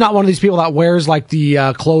 I'm usually not one of these people that wears like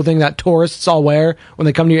the clothing that tourists all wear when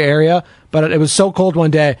they come to your area, but it was so cold one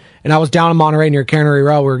day, and I was down in Monterey near Cannery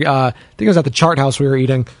Row. I think it was at the Chart House we were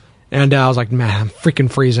eating, and I was like, man, I'm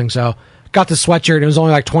freaking freezing. So got the sweatshirt. It was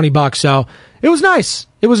only like $20, so it was nice.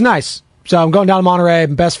 It was nice. So I'm going down to Monterey,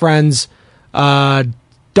 best friend's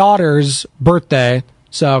daughter's birthday,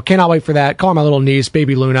 so cannot wait for that. Call my little niece,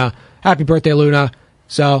 baby Luna. Happy birthday, Luna.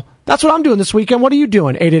 So that's what I'm doing this weekend. What are you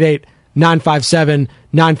doing? 888-957-9570,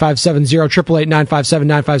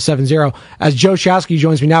 888-957-9570. As Joe Shasky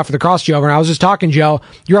joins me now for the crossover. And I was just talking, Joe,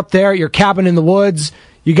 you're up there at your cabin in the woods.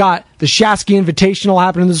 You got the Shasky Invitational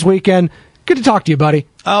happening this weekend. Good to talk to you, buddy.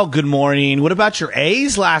 Oh, good morning. What about your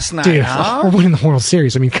A's last night, Dude, huh? We're winning the World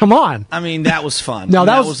Series. I mean, come on. I mean, that was fun. No,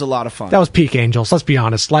 that was a lot of fun. That was peak Angels, let's be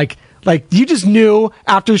honest. Like you just knew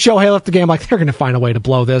after Shohei left the game, like, they're going to find a way to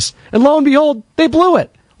blow this. And lo and behold, they blew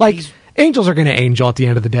it. Like, Angels are going to angel at the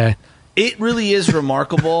end of the day. It really is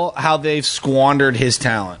remarkable how they've squandered his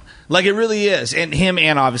talent. Like, it really is. And him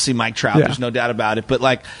and obviously Mike Trout, there's no doubt about it. But,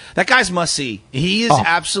 like, that guy's must-see. He is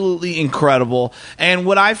absolutely incredible. And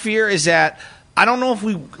what I fear is that I don't know if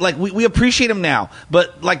we appreciate him now,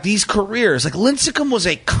 but like these careers, like Lincecum was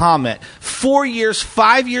a comet. 4 years,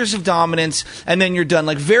 5 years of dominance, and then you're done.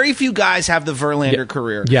 Like very few guys have the Verlander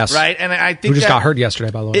career. Yes. Right? And I think who just got hurt yesterday,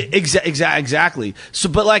 by the way. Exactly. So,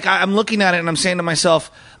 but like I'm looking at it and I'm saying to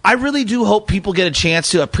myself, I really do hope people get a chance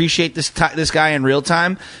to appreciate this guy in real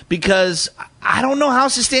time, because I don't know how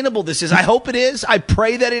sustainable this is. I hope it is. I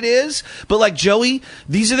pray that it is. But like Joey,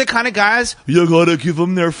 these are the kind of guys you gotta give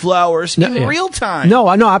them their flowers in real time. No,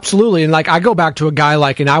 absolutely. And like I go back to a guy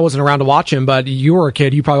and I wasn't around to watch him, but you were a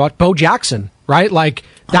kid. You probably watched Bo Jackson, right? Like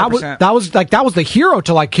that 100%. was the hero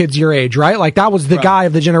to like kids your age, right? Like that was the guy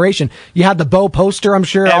of the generation. You had the Bo poster, I'm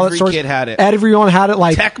sure. Every kid had it. Everyone had it.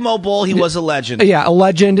 Like Tecmo Bowl, he was a legend. Yeah, a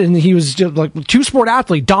legend, and he was just like two-sport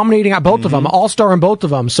athlete, dominating at both of them, all-star in both of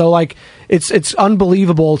them. So like it's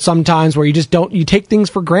unbelievable sometimes where you take things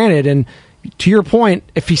for granted. And to your point,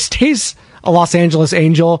 if he stays a Los Angeles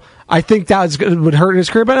Angel, I think that would hurt his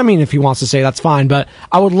career. But I mean, if he wants to say, that's fine. But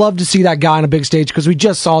I would love to see that guy on a big stage, because we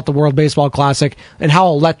just saw at the World Baseball Classic and how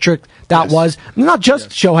electric that was. Not just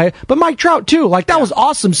Shohei, but Mike Trout too. Like that was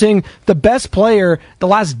awesome, seeing the best player the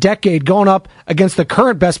last decade going up against the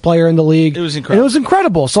current best player in the league. It was incredible. And it was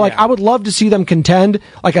incredible. So like I would love to see them contend,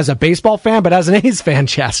 like as a baseball fan, but as an A's fan,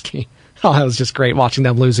 Chasky. Oh, that was just great watching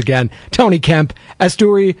them lose again. Tony Kemp,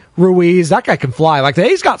 Esteury, Ruiz, that guy can fly. Like,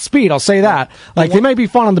 he's got speed, I'll say that. Like, they may be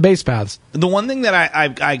fun on the base paths. The one thing that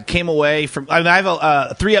I came away from, I have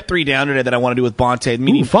a 3 up, 3 down today that I want to do with Bonte.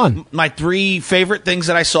 Meaning fun. My 3 favorite things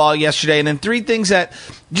that I saw yesterday, and then 3 things that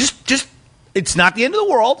just it's not the end of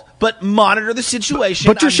the world, but monitor the situation.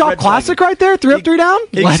 But your shot classic right there, 3 up, 3 down?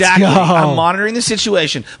 Exactly. Let's go. I'm monitoring the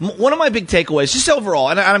situation. One of my big takeaways, just overall,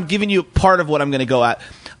 and I'm giving you part of what I'm going to go at.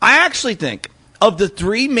 I actually think of the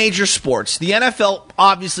 3 major sports, the NFL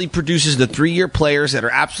obviously produces the 3-year players that are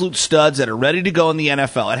absolute studs that are ready to go in the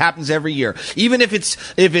NFL. It happens every year. Even if it's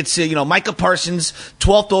Micah Parsons,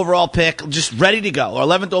 12th overall pick, just ready to go, or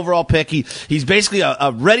 11th overall pick, he's basically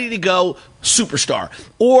a ready to go superstar.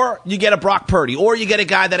 Or you get a Brock Purdy, or you get a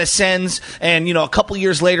guy that ascends and a couple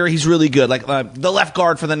years later he's really good, like the left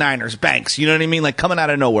guard for the Niners, Banks, you know what I mean, like coming out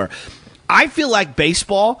of nowhere. I feel like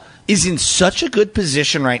baseball is in such a good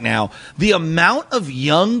position right now. The amount of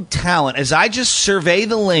young talent, as I just survey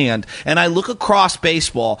the land and I look across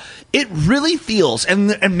baseball, it really feels,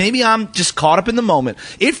 and maybe I'm just caught up in the moment,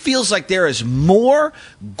 it feels like there is more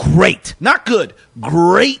great, not good,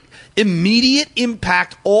 great, immediate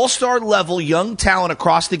impact, all-star level young talent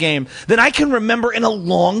across the game than I can remember in a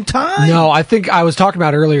long time. No, I think I was talking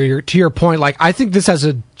about earlier, to your point, like I think this has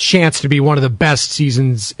a chance to be one of the best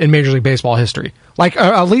seasons in Major League Baseball history. Like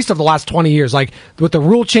at least of the last 20 years, like with the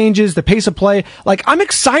rule changes, the pace of play, like I'm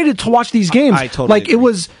excited to watch these games. I totally agree. It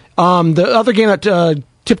was the other game that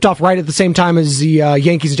tipped off right at the same time as the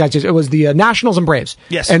Yankees and Giants. It was the Nationals and Braves.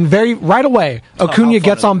 Yes. And right away, Acuna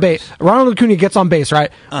gets on base. Ronald Acuna gets on base,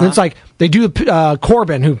 right? And it's like they do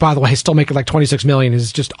Corbin, who, by the way, is still making like $26 million,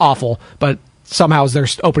 is just awful, but somehow is their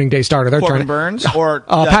opening day starter. They're Corbin trying Burns or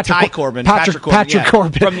Patrick Corbin. Patrick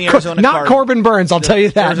Corbin from the Arizona not Corbin Burns. I'll tell you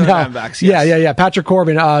that. Arizona Diamondbacks, yes. Yeah. Patrick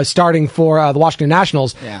Corbin starting for the Washington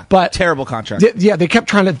Nationals. Yeah, but terrible contract. They kept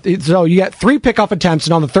trying to. So you get 3 pickoff attempts,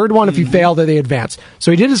 and on the third one, if you fail, they advance.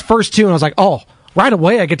 So he did his first 2, and I was like, oh. Right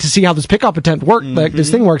away, I get to see how this pickup attempt like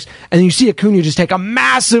this thing works, and then you see Acuna just take a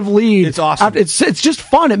massive lead. It's awesome. It's just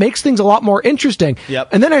fun. It makes things a lot more interesting. Yep.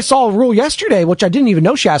 And then I saw a rule yesterday, which I didn't even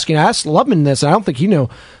know, Shasky, and I asked Lubman this, and I don't think he knew.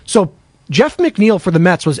 So Jeff McNeil for the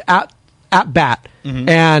Mets was at bat,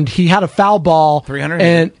 and he had a foul ball. 300.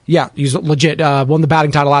 And yeah, he's legit. Won the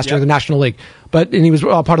batting title last year in the National League, and he was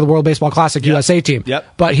part of the World Baseball Classic USA team.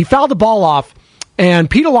 Yep. But he fouled the ball off, and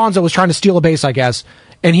Pete Alonso was trying to steal a base, I guess.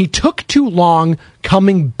 And he took too long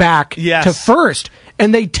coming back to first.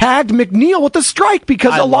 And they tagged McNeil with a strike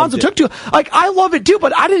because Alonso took too. Like, I love it too,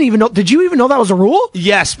 but I didn't even know. Did you even know that was a rule?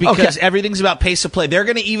 Yes, because everything's about pace of play. They're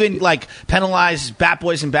going to even penalize bat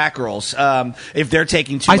boys and bat girls if they're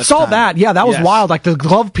taking too much time. I saw that. Yeah, that was wild. Like the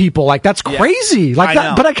glove people. Like that's crazy. Like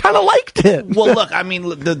that, but I kind of liked it. Well, look, I mean,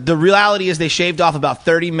 the reality is they shaved off about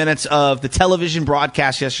 30 minutes of the television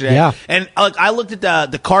broadcast yesterday. Yeah. And I looked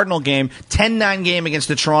at the Cardinal game, 10-9 game against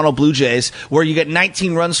the Toronto Blue Jays, where you get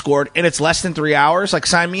 19 runs scored and it's less than 3 hours. Like,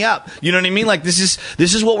 sign me up. You know what I mean? Like, this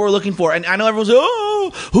is what we're looking for. And I know everyone's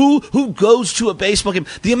who goes to a baseball game?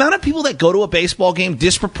 The amount of people that go to a baseball game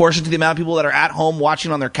disproportionate to the amount of people that are at home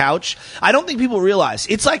watching on their couch. I don't think people realize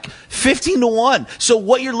it's like 15-1. So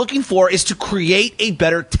what you're looking for is to create a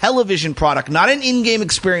better television product, not an in-game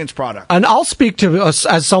experience product. And I'll speak to us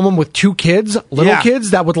as someone with 2 kids, little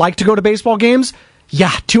kids that would like to go to baseball games. Yeah,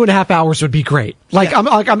 2.5 hours would be great. Like, I'm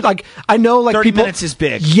like, I know, like 30 people. minutes is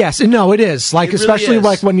big. Yes, no, it is. Like, It really especially is.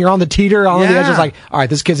 like when you're on the teeter, on the edge, Yeah. it's like, all right,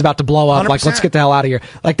 this kid's about to blow up. Like, let's 100%. get the hell out of here.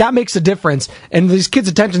 Like, that makes a difference. And these kids'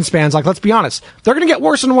 attention spans, like, let's be honest, they're going to get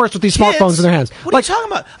worse and worse with these smartphones in their hands. What like, are you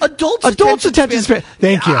talking about? Adults' attention span.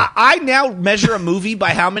 Thank you. I now measure a movie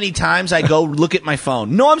by how many times I go look at my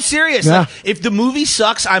phone. No, I'm serious. Yeah. Like, if the movie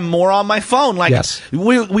sucks, I'm more on my phone. Like, Yes.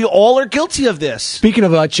 we all are guilty of this. Speaking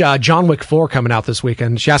of which, John Wick 4 coming out this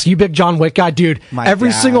weekend. Shasky, you big John Wick guy? Dude, My every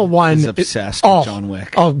dad single one is obsessed with John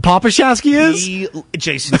Wick. Oh, Papa Shasky is?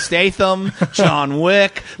 Jason Statham, John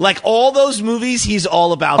Wick, like all those movies, he's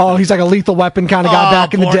all about Oh, them. he's like a Lethal Weapon kind of guy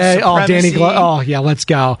back in the Born day. Oh, Danny Supremacy. Glover. Oh, yeah, let's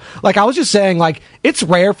go. Like, I was just saying, like, it's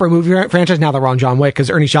rare for a movie franchise now that we're on John Wick, because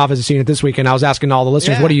Ernie Chavez has seen it this weekend. I was asking all the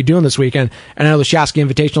listeners, Yeah. what are you doing this weekend? And I know the Shasky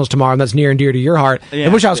Invitational is tomorrow, and that's near and dear to your heart. Yeah, I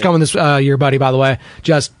wish I was big. coming this year, buddy, by the way.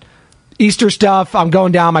 Just Easter stuff. I'm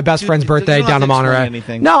going down my best friend's birthday you don't down to have to explain Monterey.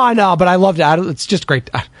 anything. No, I know, but I loved it. It's just great.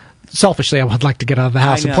 Selfishly, I would like to get out of the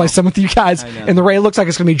house I and play know. some with you guys. I know. And the rain looks like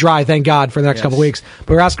it's going to be dry, thank God, for the next Yes. couple of weeks. But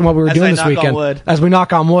we're asking what we were As doing I this knock on weekend. wood. As we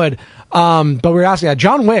knock on wood. But we were asking,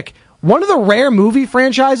 John Wick, one of the rare movie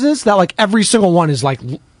franchises that, like, every single one is, like,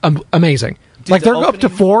 amazing. Like, the they're up to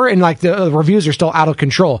 4, and, like, the reviews are still out of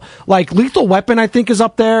control. Like, Lethal Weapon, I think, is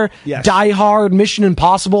up there. Yes. Die Hard, Mission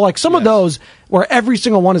Impossible. Like, some of those where every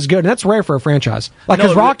single one is good. And that's rare for a franchise. Like, No,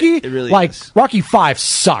 because Rocky, it really like, is. Rocky 5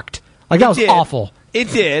 sucked. Like, that was did. awful. It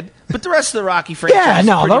did, but the rest of the Rocky franchise,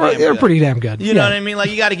 Yeah, no, is they're pretty damn good. You know Yeah. what I mean? Like,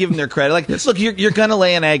 you got to give them their credit. Like, look, you're gonna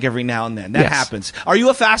lay an egg every now and then. That Yes. happens. Are you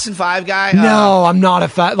a Fast and 5 guy? No, I'm not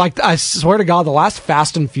a like, I swear to God, the last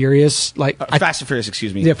Fast and Furious, like, Fast and Furious,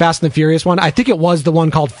 excuse me. the Fast and the Furious one, I think it was the one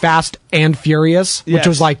called Fast and Furious, which Yes.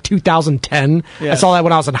 was like 2010. I Yes. saw that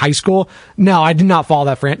when I was in high school. No, I did not follow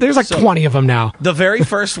that franchise. There's like 20 of them now. The very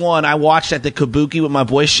first one I watched at the Kabuki with my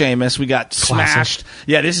boy Seamus. We got smashed.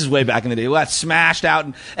 Yeah, this is way back in the day. We got smashed out,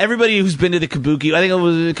 and everybody who's been to the Kabuki, I think it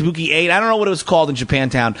was Kabuki 8. I don't know what it was called in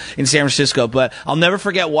Japantown in San Francisco, but I'll never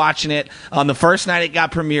forget watching it on the first night it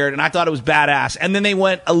got premiered, and I thought it was badass. And then they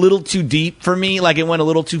went a little too deep for me, like it went a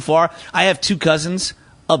little too far. I have 2 cousins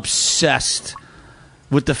obsessed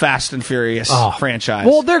with the Fast and Furious franchise.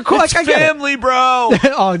 Well, they're cool. It's Like, I get it. family, bro.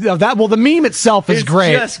 Oh, the meme itself is It's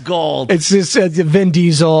great. just gold. It's just Vin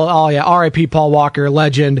Diesel. Oh yeah, R.I.P. Paul Walker,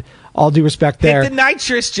 legend. All due respect there. Hit the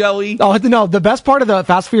nitrous, Joey. Oh no! The best part of the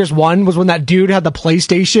Fast and Furious 1 was when that dude had the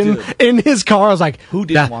PlayStation in his car. I was like, who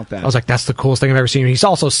didn't want that? I was like, that's the coolest thing I've ever seen. He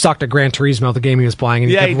also sucked at Gran Turismo, the game he was playing, and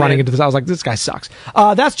he Yeah, kept he running did. into this. I was like, this guy sucks.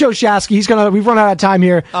 That's Joe Shasky. We've run out of time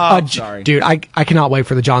here. Oh, sorry. Dude, I cannot wait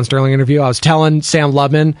for the John Sterling interview. I was telling Sam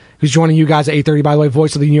Lubman, who's joining you guys at 8:30, by the way,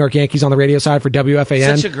 voice of the New York Yankees on the radio side for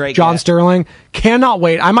WFAN. Such a great John guy. Sterling. Cannot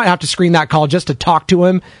wait. I might have to screen that call just to talk to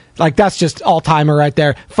him. Like, that's just all-timer right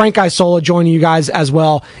there. Frank Isola joining you guys as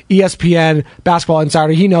well. ESPN, Basketball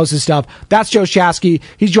Insider. He knows his stuff. That's Joe Shasky.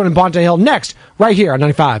 He's joining Bonte Hill next, right here on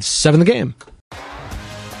 95.7 The Game.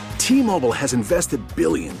 T-Mobile has invested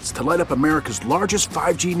billions to light up America's largest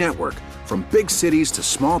 5G network, from big cities to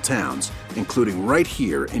small towns, including right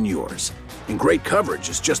here in yours. And great coverage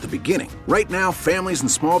is just the beginning. Right now, families and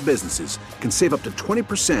small businesses can save up to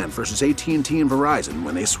 20% versus AT&T and Verizon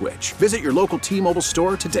when they switch. Visit your local T-Mobile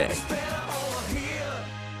store today.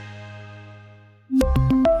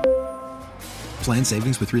 Plan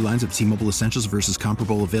savings with 3 lines of T-Mobile Essentials versus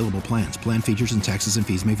comparable available plans. Plan features and taxes and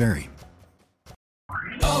fees may vary.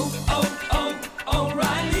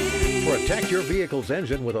 Protect your vehicle's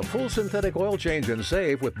engine with a full synthetic oil change and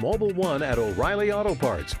save with Mobile One at O'Reilly Auto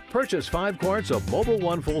Parts. Purchase 5 quarts of Mobile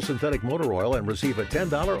One full synthetic motor oil and receive a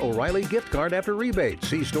 $10 O'Reilly gift card after rebate.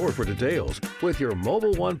 See store for details. With your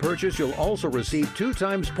Mobile One purchase, you'll also receive 2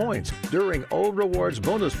 times points during O Rewards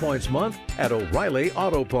Bonus Points Month at O'Reilly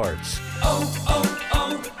Auto Parts.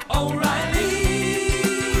 O'Reilly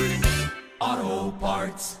Auto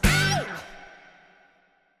Parts.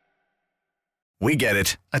 We get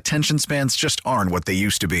it. Attention spans just aren't what they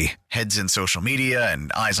used to be. Heads in social media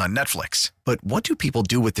and eyes on Netflix. But what do people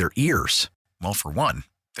do with their ears? Well, for one,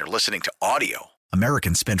 they're listening to audio.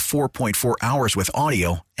 Americans spend 4.4 hours with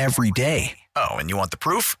audio every day. Oh, and you want the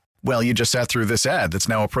proof? Well, you just sat through this ad that's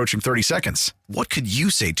now approaching 30 seconds. What could you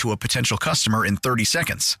say to a potential customer in 30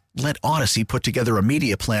 seconds? Let Odyssey put together a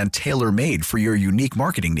media plan tailor-made for your unique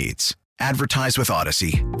marketing needs. Advertise with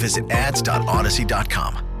Odyssey. Visit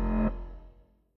ads.odyssey.com.